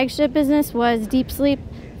original flagship business was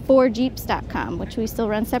DeepSleep4Jeeps.com, which we still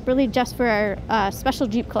run separately just for our special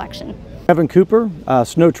Jeep collection. Kevin Cooper,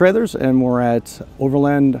 Snow Trailers, and we're at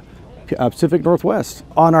Overland Pacific Northwest.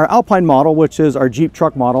 On our Alpine model, which is our Jeep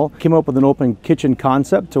truck model, came up with an open kitchen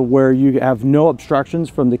concept to where you have no obstructions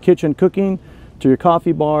from the kitchen cooking to your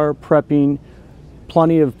coffee bar, prepping,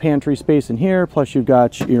 plenty of pantry space in here, plus you've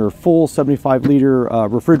got your full 75-liter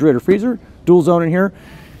refrigerator freezer, dual zone in here.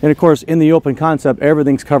 And of course, in the open concept,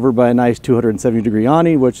 everything's covered by a nice 270-degree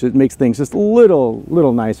awning, which it makes things just a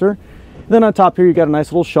little nicer. Then on top here, you got a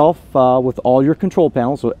nice little shelf with all your control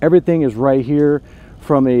panels. So everything is right here,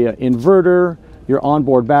 from a inverter, your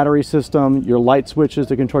onboard battery system, your light switches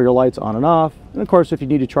to control your lights on and off. And of course, if you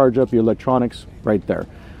need to charge up your electronics, right there.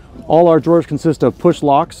 All our drawers consist of push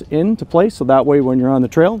locks into place, so that way when you're on the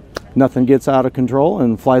trail, nothing gets out of control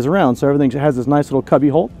and flies around. So everything has this nice little cubby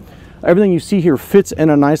hole. Everything you see here fits in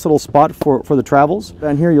a nice little spot for the travels.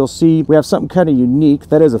 Down here you'll see we have something kind of unique.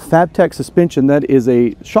 That is a FabTech suspension that is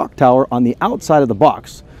a shock tower on the outside of the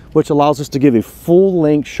box, which allows us to give a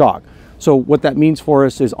full-length shock. So what that means for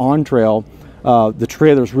us is on trail, the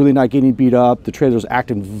trailer's really not getting beat up. The trailer's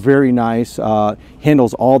acting very nice,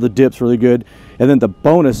 handles all the dips really good. And then the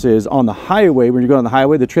bonus is on the highway, when you're going on the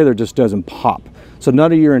highway, the trailer just doesn't pop. So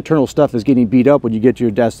none of your internal stuff is getting beat up when you get to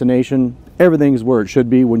your destination. Everything's where it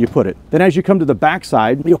should be when you put it. Then as you come to the back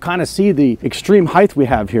side, you'll kind of see the extreme height we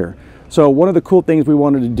have here. So one of the cool things we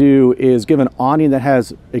wanted to do is give an awning that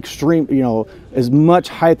has extreme, as much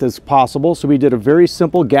height as possible. So we did a very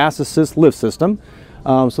simple gas assist lift system.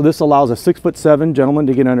 So this allows a 6'7" gentleman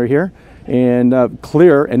to get under here and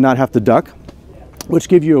clear and not have to duck, which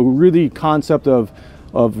gives you a really concept of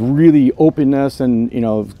really openness and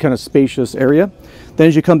kind of spacious area. Then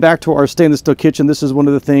as you come back to our stainless steel kitchen, this is one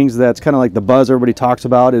of the things that's kind of like the buzz everybody talks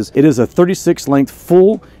about. Is it is a 36 length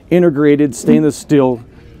full integrated stainless steel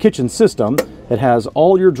kitchen system. It has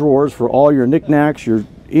all your drawers for all your knickknacks,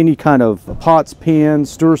 any kind of pots, pans,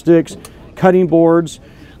 stir sticks, cutting boards.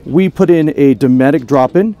 We put in a Dometic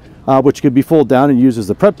drop-in, which could be folded down and used as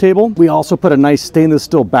the prep table. We also put a nice stainless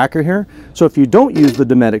steel backer here. So if you don't use the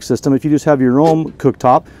Dometic system, if you just have your own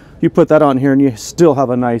cooktop, you put that on here and you still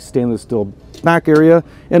have a nice stainless steel back area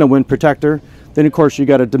and a wind protector. Then of course you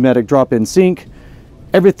got a Dometic drop-in sink.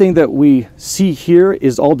 Everything that we see here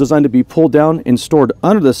is all designed to be pulled down and stored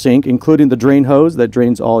under the sink, including the drain hose that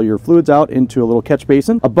drains all your fluids out into a little catch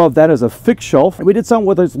basin. Above that is a fixed shelf. We did something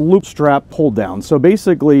with this loop strap pull down. So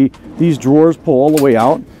basically these drawers pull all the way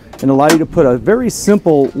out and allow you to put a very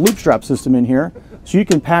simple loop strap system in here, so you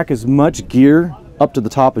can pack as much gear up to the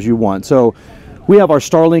top as you want. So we have our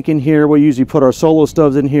Starlink in here. We usually put our solo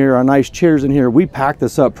stoves in here, our nice chairs in here. We pack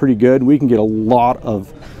this up pretty good. We can get a lot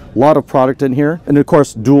of product in here. And of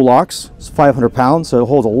course, dual locks. It's 500 pounds, so it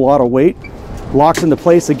holds a lot of weight. Locks into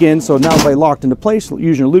place again. So now by locked into place,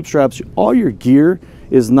 using your loop straps, all your gear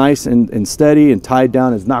is nice and steady and tied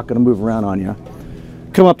down. It's not going to move around on you.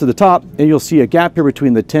 Come up to the top and you'll see a gap here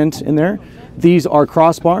between the tent in there. These are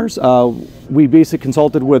crossbars. We basically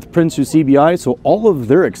consulted with Prinsu CBI, so all of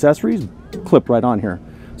their accessories clip right on here.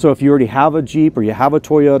 So if you already have a Jeep or you have a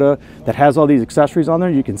Toyota that has all these accessories on there,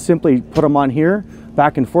 you can simply put them on here,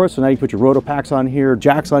 back and forth. So now you put your Rotopacks on here,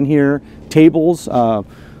 jacks on here, tables.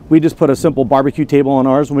 We just put a simple barbecue table on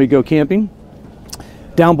ours when we go camping.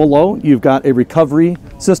 Down below, you've got a recovery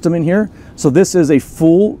system in here. So this is a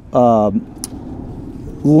full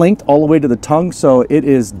length all the way to the tongue, so it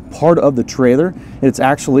is part of the trailer. It's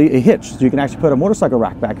actually a hitch, so you can actually put a motorcycle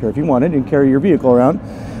rack back here if you wanted and carry your vehicle around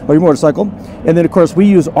or your motorcycle. And then of course we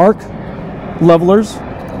use arc levelers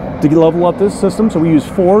to level up this system. So we use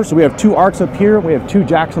 4, so we have 2 arcs up here, we have 2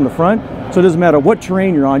 jacks on the front. So it doesn't matter what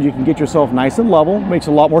terrain you're on, you can get yourself nice and level. Makes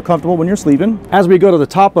it a lot more comfortable when you're sleeping. As we go to the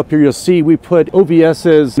top up here, you'll see we put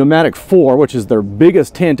OVS's Nomadic 4, which is their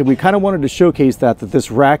biggest tent, and we kind of wanted to showcase that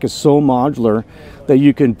this rack is so modular that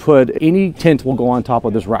you can put any tent will go on top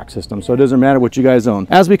of this rack system. So it doesn't matter what you guys own.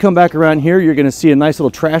 As we come back around here, you're gonna see a nice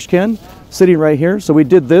little trash can sitting right here. So we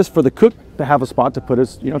did this for the cook to have a spot to put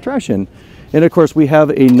his trash in. And of course we have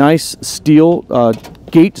a nice steel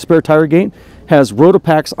gate, spare tire gate. Has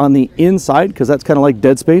Rotopacks on the inside because that's kind of like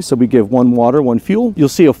dead space. So we give 1 water, 1 fuel. You'll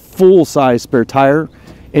see a full size spare tire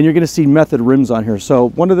and you're going to see method rims on here.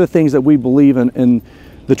 So one of the things that we believe in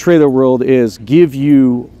the trailer world is give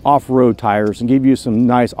you off-road tires and give you some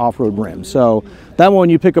nice off-road rims. So that one,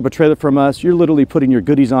 you pick up a trailer from us, you're literally putting your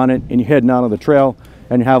goodies on it and you're heading out on the trail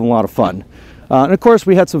and you're having a lot of fun. And of course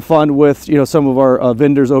we had some fun with some of our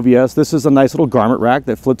vendors OVS. This is a nice little garment rack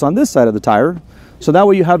that flips on this side of the tire. So that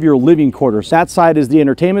way you have your living quarters. That side is the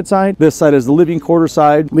entertainment side. This side is the living quarter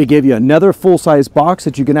side. We gave you another full-size box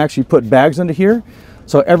that you can actually put bags into here.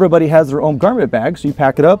 So everybody has their own garment bag. So you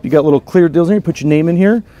pack it up, you got little clear deals in here, you put your name in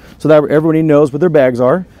here so that everybody knows what their bags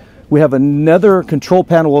are. We have another control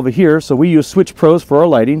panel over here. So we use Switch Pros for our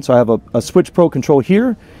lighting. So I have a Switch Pro control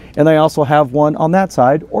here, and I also have one on that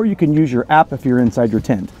side, or you can use your app if you're inside your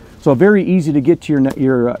tent. So very easy to get to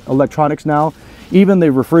your electronics now. Even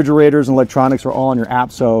the refrigerators and electronics are all on your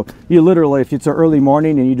app. So you literally, if it's an early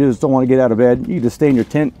morning and you just don't want to get out of bed, you can just stay in your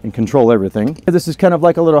tent and control everything. This is kind of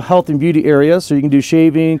like a little health and beauty area. So you can do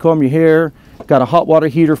shaving, comb your hair, got a hot water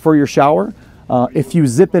heater for your shower. If you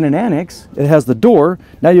zip in an annex, it has the door.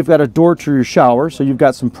 Now you've got a door to your shower, so you've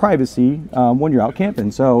got some privacy when you're out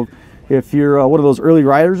camping. So if you're one of those early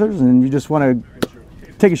riders and you just want to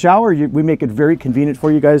take a shower, we make it very convenient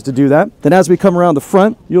for you guys to do that. Then as we come around the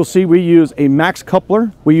front, you'll see we use a max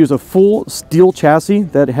coupler. We use a full steel chassis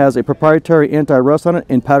that has a proprietary anti-rust on it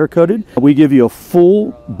and powder coated. We give you a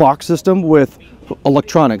full box system with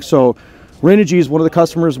electronics. So Renogy is one of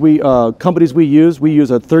the companies we use. We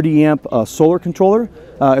use a 30 amp solar controller.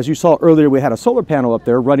 As you saw earlier, we had a solar panel up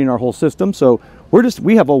there running our whole system. So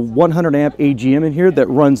we have a 100 amp AGM in here that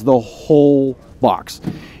runs the whole box.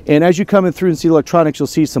 And as you come in through and see electronics, you'll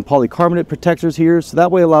see some polycarbonate protectors here. So that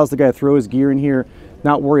way allows the guy to throw his gear in here,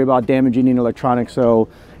 not worry about damaging any electronics. So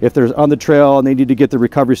if they're on the trail and they need to get the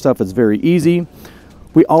recovery stuff, it's very easy.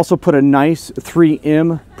 We also put a nice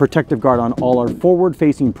 3M protective guard on all our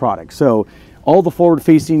forward-facing products. So all the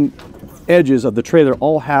forward-facing edges of the trailer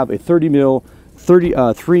all have a 30 mil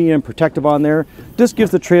 3M protective on there. This gives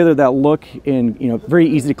the trailer that look, and very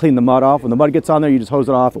easy to clean the mud off. When the mud gets on there, you just hose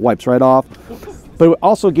it off, it wipes right off. But it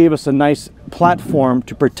also gave us a nice platform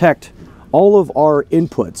to protect all of our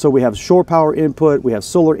input. So we have shore power input, we have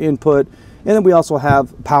solar input, and then we also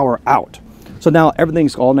have power out. So now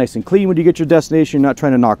everything's all nice and clean when you get your destination. You're not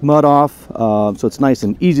trying to knock mud off, so it's nice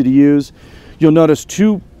and easy to use. You'll notice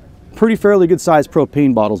two fairly good sized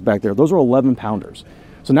propane bottles back there. Those are 11 pounders.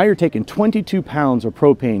 So now you're taking 22 pounds of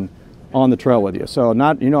propane on the trail with you. So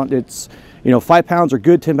it's 5 pounds are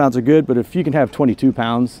good, 10 pounds are good, but if you can have 22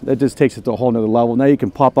 pounds, that just takes it to a whole nother level. Now you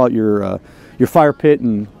can pop out your fire pit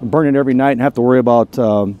and burn it every night and have to worry about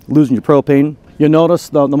losing your propane. You'll notice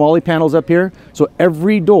the MOLLE panels up here. So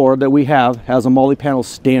every door that we have has a MOLLE panel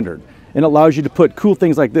standard, and it allows you to put cool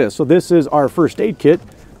things like this. So this is our first aid kit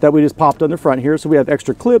that we just popped on the front here. So we have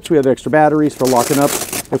extra clips, we have extra batteries for locking up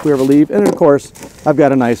if we ever leave. And then of course, I've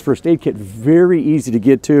got a nice first aid kit, very easy to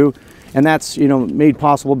get to. And that's made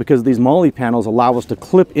possible because these MOLLE panels allow us to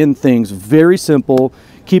clip in things very simple,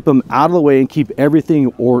 keep them out of the way and keep everything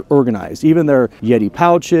organized. Even their Yeti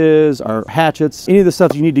pouches, our hatchets, any of the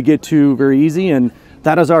stuff you need to get to very easy. And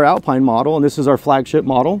that is our Alpine model, and this is our flagship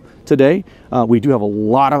model today. We do have a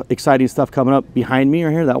lot of exciting stuff coming up behind me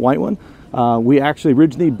right here, that white one. We actually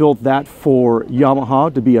originally built that for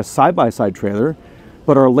Yamaha to be a side-by-side trailer,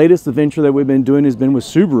 but our latest adventure that we've been doing has been with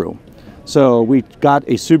Subaru. So we got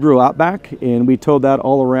a Subaru Outback and we towed that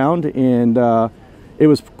all around, and it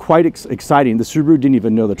was quite exciting. The Subaru didn't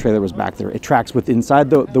even know the trailer was back there. It tracks with inside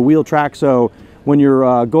the wheel track, so when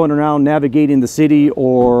you're going around navigating the city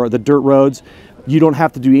or the dirt roads, you don't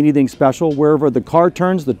have to do anything special. Wherever the car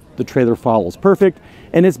turns, the trailer follows. Perfect.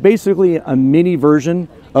 And it's basically a mini version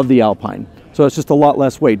of the Alpine. So it's just a lot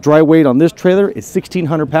less weight. Dry weight on this trailer is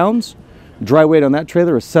 1,600 pounds. Dry weight on that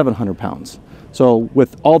trailer is 700 pounds. So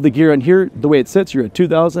with all the gear in here, the way it sits, you're at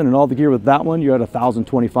 2,000, and all the gear with that one, you're at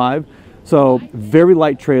 1,025. So very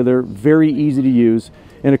light trailer, very easy to use.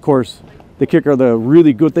 And of course, the kicker, the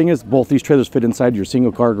really good thing is both these trailers fit inside your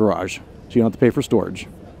single car garage, so you don't have to pay for storage.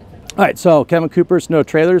 All right, so Kevin Cooper, Snow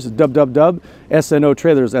Trailers, SNO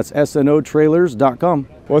Trailers. That's SNOtrailers.com.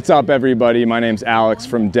 What's up, everybody? My name's Alex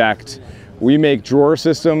from Decked. We make drawer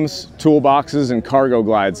systems, toolboxes, and cargo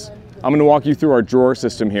glides. I'm gonna walk you through our drawer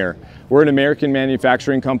system here. We're an American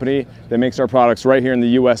manufacturing company that makes our products right here in the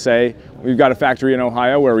USA. We've got a factory in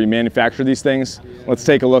Ohio where we manufacture these things. Let's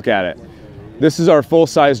take a look at it. This is our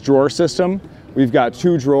full-size drawer system. We've got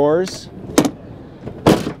 2 drawers.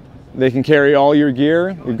 They can carry all your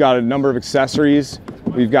gear. We've got a number of accessories.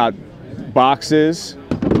 We've got boxes.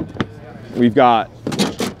 We've got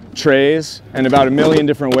trays, and about 1 million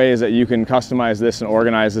different ways that you can customize this and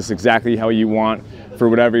organize this exactly how you want for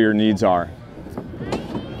whatever your needs are.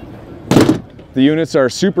 The units are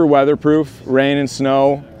super weatherproof, rain and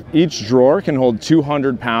snow. Each drawer can hold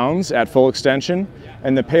 200 pounds at full extension,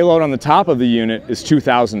 and the payload on the top of the unit is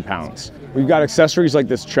 2,000 pounds. We've got accessories like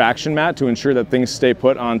this traction mat to ensure that things stay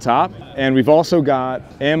put on top. And we've also got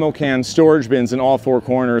ammo can storage bins in all 4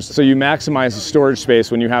 corners, so you maximize the storage space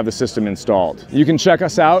when you have the system installed. You can check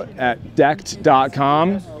us out at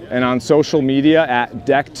decked.com and on social media at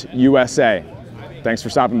DeckedUSA. Thanks for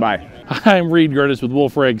stopping by. I'm Reed Gertis with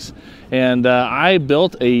Wolf Rigs, and I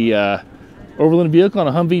built a Overland vehicle on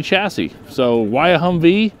a Humvee chassis. So why a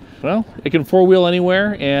Humvee? Well, it can 4-wheel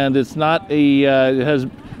anywhere, and it's not it has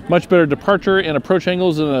much better departure and approach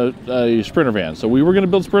angles than a Sprinter van. So we were going to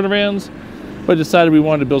build Sprinter vans, but decided we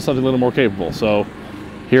wanted to build something a little more capable. So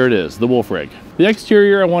here it is, the Wolf Rig. The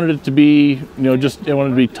exterior, I wanted it to be, I wanted it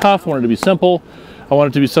to be tough, I wanted it to be simple. I wanted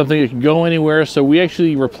it to be something that could go anywhere, so we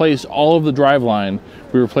actually replaced all of the driveline.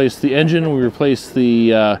 We replaced the engine, we replaced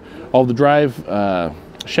all the drive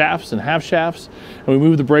shafts and half shafts, and we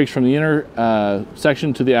moved the brakes from the inner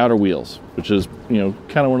section to the outer wheels, which is,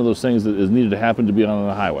 kind of one of those things that is needed to happen to be on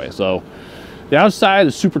the highway. So the outside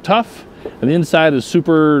is super tough, and the inside is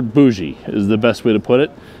super bougie, is the best way to put it.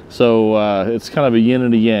 So it's kind of a yin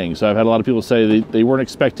and a yang. So I've had a lot of people say they weren't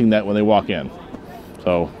expecting that when they walk in.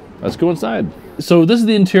 So let's go inside. So this is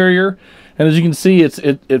the interior, and as you can see,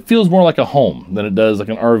 it feels more like a home than it does like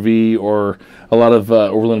an RV or a lot of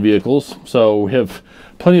Overland vehicles. So we have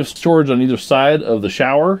plenty of storage on either side of the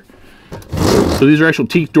shower. So these are actual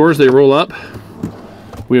teak doors, they roll up.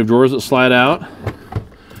 We have drawers that slide out.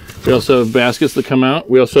 We also have baskets that come out.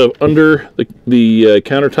 We also have under the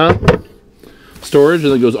countertop storage,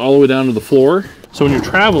 and it goes all the way down to the floor. So when you're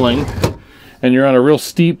traveling and you're on a real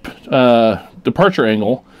steep departure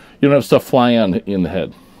angle, you don't have stuff flying in the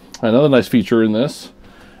head. Another nice feature in this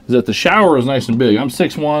is that the shower is nice and big. I'm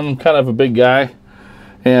 6'1", kind of a big guy,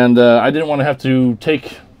 and I didn't want to have to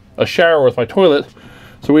take a shower with my toilet,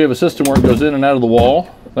 so we have a system where it goes in and out of the wall.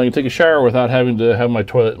 I can take a shower without having to have my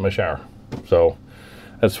toilet in my shower. So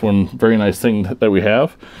that's one very nice thing that we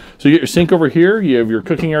have. So you get your sink over here, you have your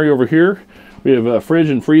cooking area over here, we have a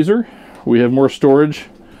fridge and freezer, we have more storage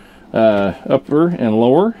upper and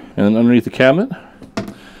lower, and then underneath the cabinet.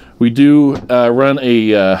 We do run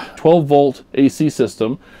a 12-volt AC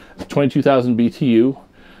system, 22,000 BTU.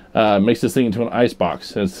 Makes this thing into an ice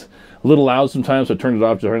box. And it's a little loud sometimes, so I turned it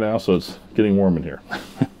off just right now, so it's getting warm in here.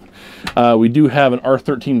 We do have an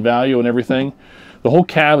R13 value and everything. The whole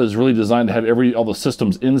cab is really designed to have all the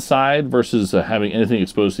systems inside versus having anything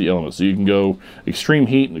exposed to the elements. So you can go extreme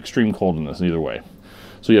heat and extreme cold in this either way.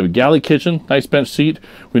 So you have a galley kitchen, nice bench seat.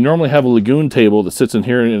 We normally have a lagoon table that sits in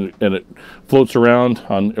here and it floats around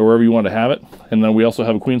on wherever you want to have it. And then we also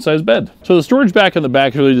have a queen size bed. So the storage back in the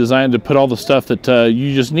back is really designed to put all the stuff that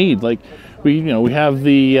you just need. Like we have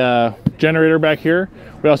the generator back here.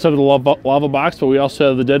 We also have the lava box, but we also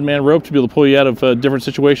have the dead man rope to be able to pull you out of different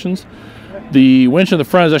situations. The winch in the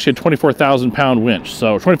front is actually a 24,000 pound winch.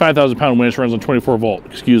 So 25,000 pound winch runs on 24 volt,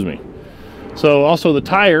 excuse me. So also the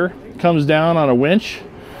tire comes down on a winch.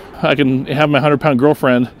 I can have my 100-pound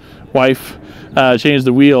girlfriend, wife, change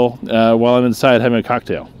the wheel while I'm inside having a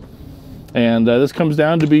cocktail. And this comes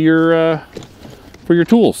down to be for your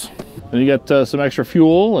tools. And you got some extra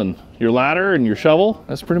fuel and your ladder and your shovel.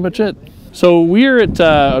 That's pretty much it. So we're at,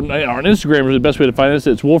 on Instagram is the best way to find us.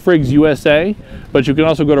 It's Wolf Rigs USA, but you can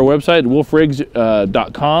also go to our website,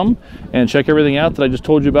 wolfrigs.com, and check everything out that I just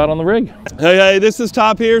told you about on the rig. Hey, this is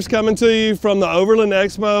Top Pierce coming to you from the Overland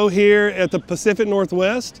Expo here at the Pacific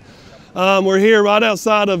Northwest. We're here right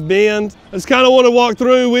outside of Bend. I just kind of want to walk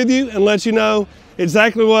through with you and let you know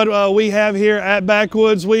exactly what we have here at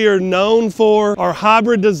Backwoods. We are known for our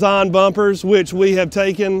hybrid design bumpers, which we have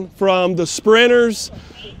taken from the Sprinters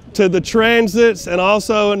to the Transits, and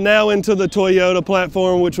also now into the Toyota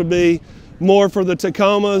platform, which would be more for the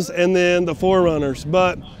Tacomas and then the 4Runners.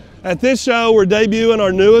 But at this show, we're debuting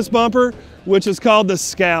our newest bumper, which is called the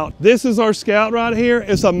Scout. This is our Scout right here.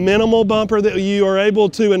 It's a minimal bumper that you are able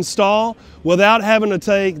to install without having to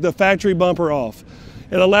take the factory bumper off.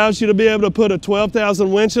 It allows you to be able to put a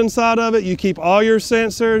 12,000 winch inside of it. You keep all your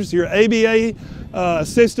sensors, your ABA,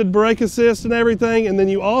 assisted brake assist and everything, and then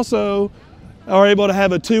you also are able to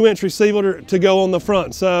have a 2-inch receiver to go on the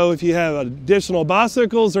front. So if you have additional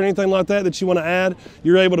bicycles or anything like that you want to add,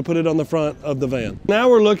 you're able to put it on the front of the van. Now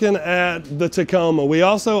we're looking at the Tacoma. We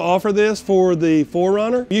also offer this for the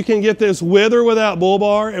 4Runner. You can get this with or without bull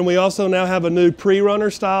bar, and we also now have a new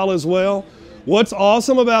pre-runner style as well. What's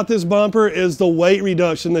awesome about this bumper is the weight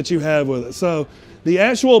reduction that you have with it. So the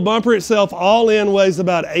actual bumper itself all in weighs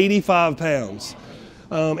about 85 pounds.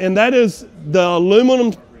 And that is the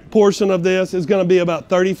aluminum portion of this is going to be about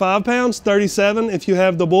 35 pounds, 37 if you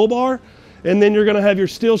have the bull bar. And then you're going to have your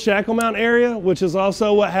steel shackle mount area, which is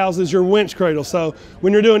also what houses your winch cradle. So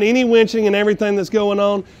when you're doing any winching and everything that's going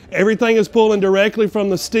on, everything is pulling directly from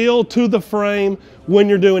the steel to the frame when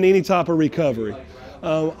you're doing any type of recovery.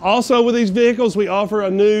 Also with these vehicles, we offer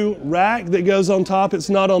a new rack that goes on top. It's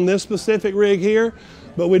not on this specific rig here,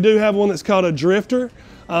 but we do have one that's called a drifter.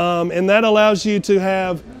 And that allows you to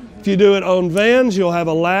have, if you do it on vans, you'll have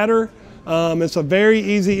a ladder. It's a very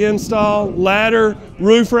easy install, ladder,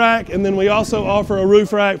 roof rack, and then we also offer a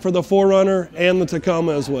roof rack for the 4Runner and the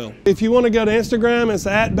Tacoma as well. If you want to go to Instagram, it's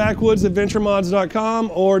at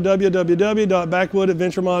backwoodsadventuremods.com or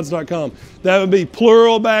www.backwoosadventuremods.com. That would be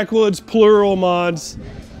plural backwoods, plural mods.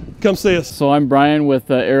 come see us. So I'm Brian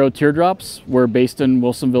with Aero Teardrops. We're based in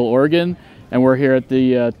Wilsonville, Oregon, and we're here at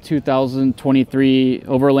the 2023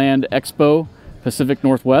 Overland Expo Pacific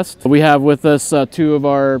Northwest. We have with us two of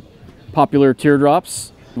our popular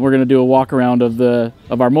teardrops. We're going to do a walk around of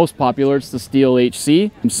our most popular. It's the Steel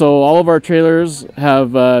HC. So all of our trailers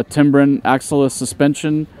have Timbren axle-less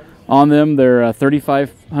suspension on them. They're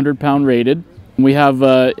 3,500 pound rated. We have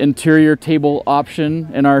interior table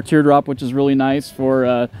option in our teardrop, which is really nice for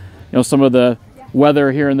you know, some of the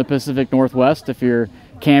weather here in the Pacific Northwest. If you're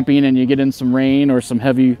camping and you get in some rain or some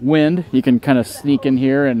heavy wind, you can kind of sneak in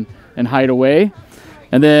here and hide away.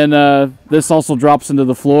 And then this also drops into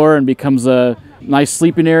the floor and becomes a nice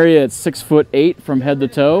sleeping area. It's 6'8" from head to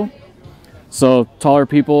toe, so taller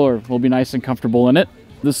people will be nice and comfortable in it.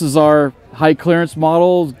 This is our high clearance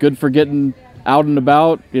model, good for getting out and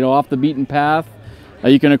about, you know, off the beaten path.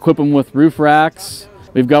 You can equip them with roof racks.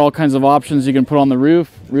 We've got all kinds of options you can put on the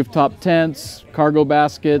roof: rooftop tents, cargo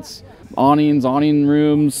baskets, awnings, awning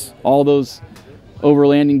rooms, all those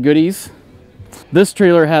overlanding goodies. This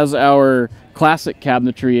trailer has our classic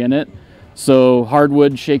cabinetry in it, so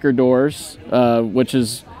hardwood shaker doors, which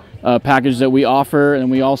is a package that we offer,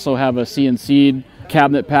 and we also have a CNC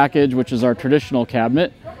cabinet package, which is our traditional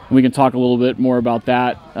cabinet. And we can talk a little bit more about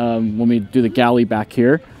that when we do the galley back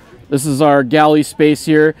here. This is our galley space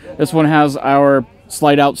here. This one has our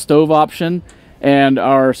slide out stove option and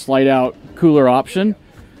our slide out cooler option.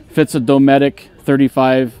 Fits a Dometic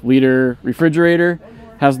 35-liter refrigerator.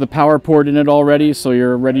 Has the power port in it already, so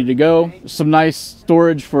you're ready to go. Some nice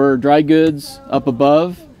storage for dry goods up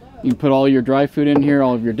above. You can put all your dry food in here,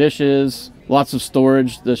 all of your dishes. Lots of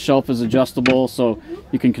storage. The shelf is adjustable, so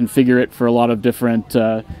you can configure it for a lot of different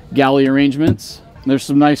galley arrangements. There's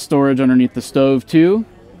some nice storage underneath the stove too.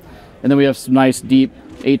 And then we have some nice deep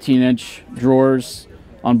 18-inch drawers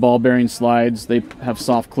on ball bearing slides. They have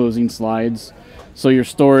soft closing slides, so your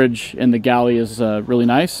storage in the galley is really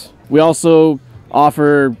nice. We also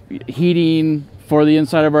offer heating for the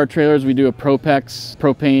inside of our trailers. We do a Propex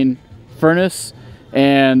propane furnace,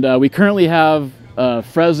 and we currently have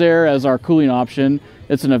Fresair as our cooling option.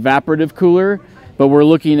 It's an evaporative cooler, but we're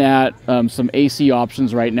looking at some AC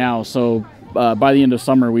options right now. So by the end of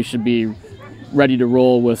summer, we should be ready to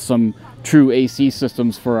roll with some true AC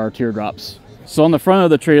systems for our teardrops. So on the front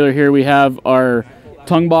of the trailer here, we have our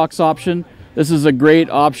tongue box option. This is a great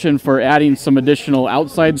option for adding some additional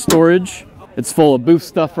outside storage. It's full of booth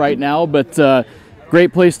stuff right now, but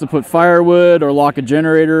great place to put firewood or lock a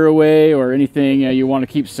generator away or anything you want to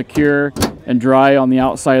keep secure and dry on the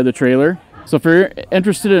outside of the trailer. So if you're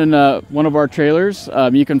interested in one of our trailers,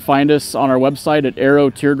 you can find us on our website at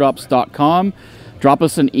aeroteardrops.com. Drop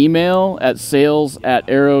us an email at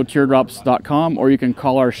sales@aeroteardrops.com, or you can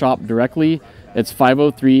call our shop directly. It's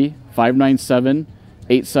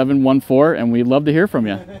 503-597-8714, and we'd love to hear from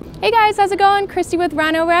you. Hey guys, how's it going? Christy with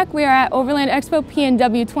Rhino Rec. We are at Overland Expo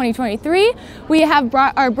PNW 2023. We have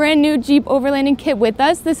brought our brand new Jeep Overlanding kit with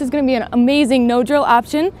us. This is going to be an amazing no drill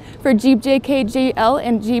option for Jeep JK, JL,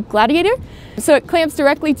 and Jeep Gladiator. So it clamps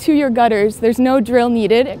directly to your gutters. There's no drill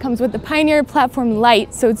needed. It comes with the Pioneer Platform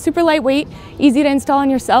Lite, so it's super lightweight, easy to install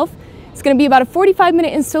on yourself. It's going to be about a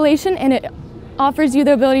 45-minute installation, and it offers you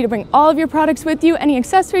the ability to bring all of your products with you, any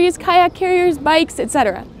accessories, kayak carriers, bikes,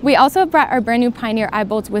 etc. We also have brought our brand new Pioneer eye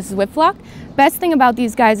bolts with Zwift Lock. Best thing about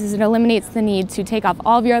these guys is it eliminates the need to take off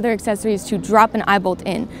all of your other accessories to drop an eye bolt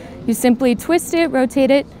in. You simply twist it,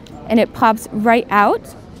 rotate it, and it pops right out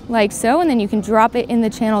like so, and then you can drop it in the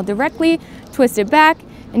channel directly, twist it back,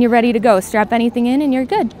 and you're ready to go. Strap anything in and you're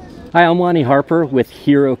good. Hi, I'm Lonnie Harper with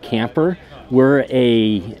Hero Camper. We're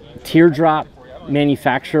a teardrop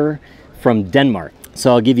manufacturer from Denmark.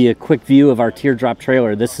 So I'll give you a quick view of our teardrop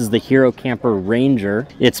trailer. This is the Hero Camper Ranger.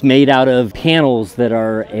 It's made out of panels that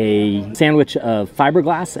are a sandwich of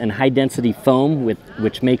fiberglass and high density foam,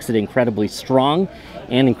 which makes it incredibly strong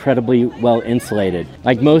and incredibly well insulated.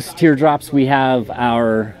 Like most teardrops, we have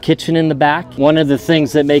our kitchen in the back. One of the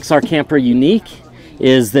things that makes our camper unique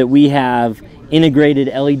is that we have integrated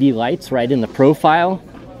LED lights right in the profile.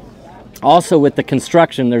 Also with the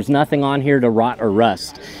construction, there's nothing on here to rot or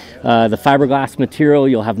rust. The fiberglass material,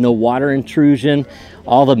 you'll have no water intrusion.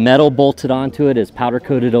 All the metal bolted onto it is powder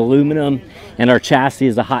coated aluminum, and our chassis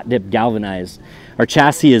is a hot dip galvanized. Our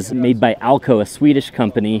chassis is made by Alco, a Swedish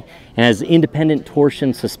company, and has independent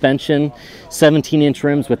torsion suspension, 17-inch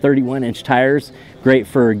rims with 31-inch tires, great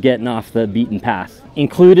for getting off the beaten path.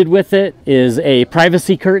 Included with it is a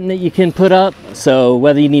privacy curtain that you can put up, so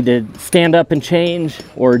whether you need to stand up and change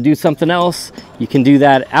or do something else, you can do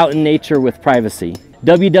that out in nature with privacy.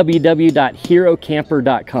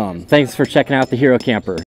 www.herocamper.com. Thanks for checking out the Hero Camper.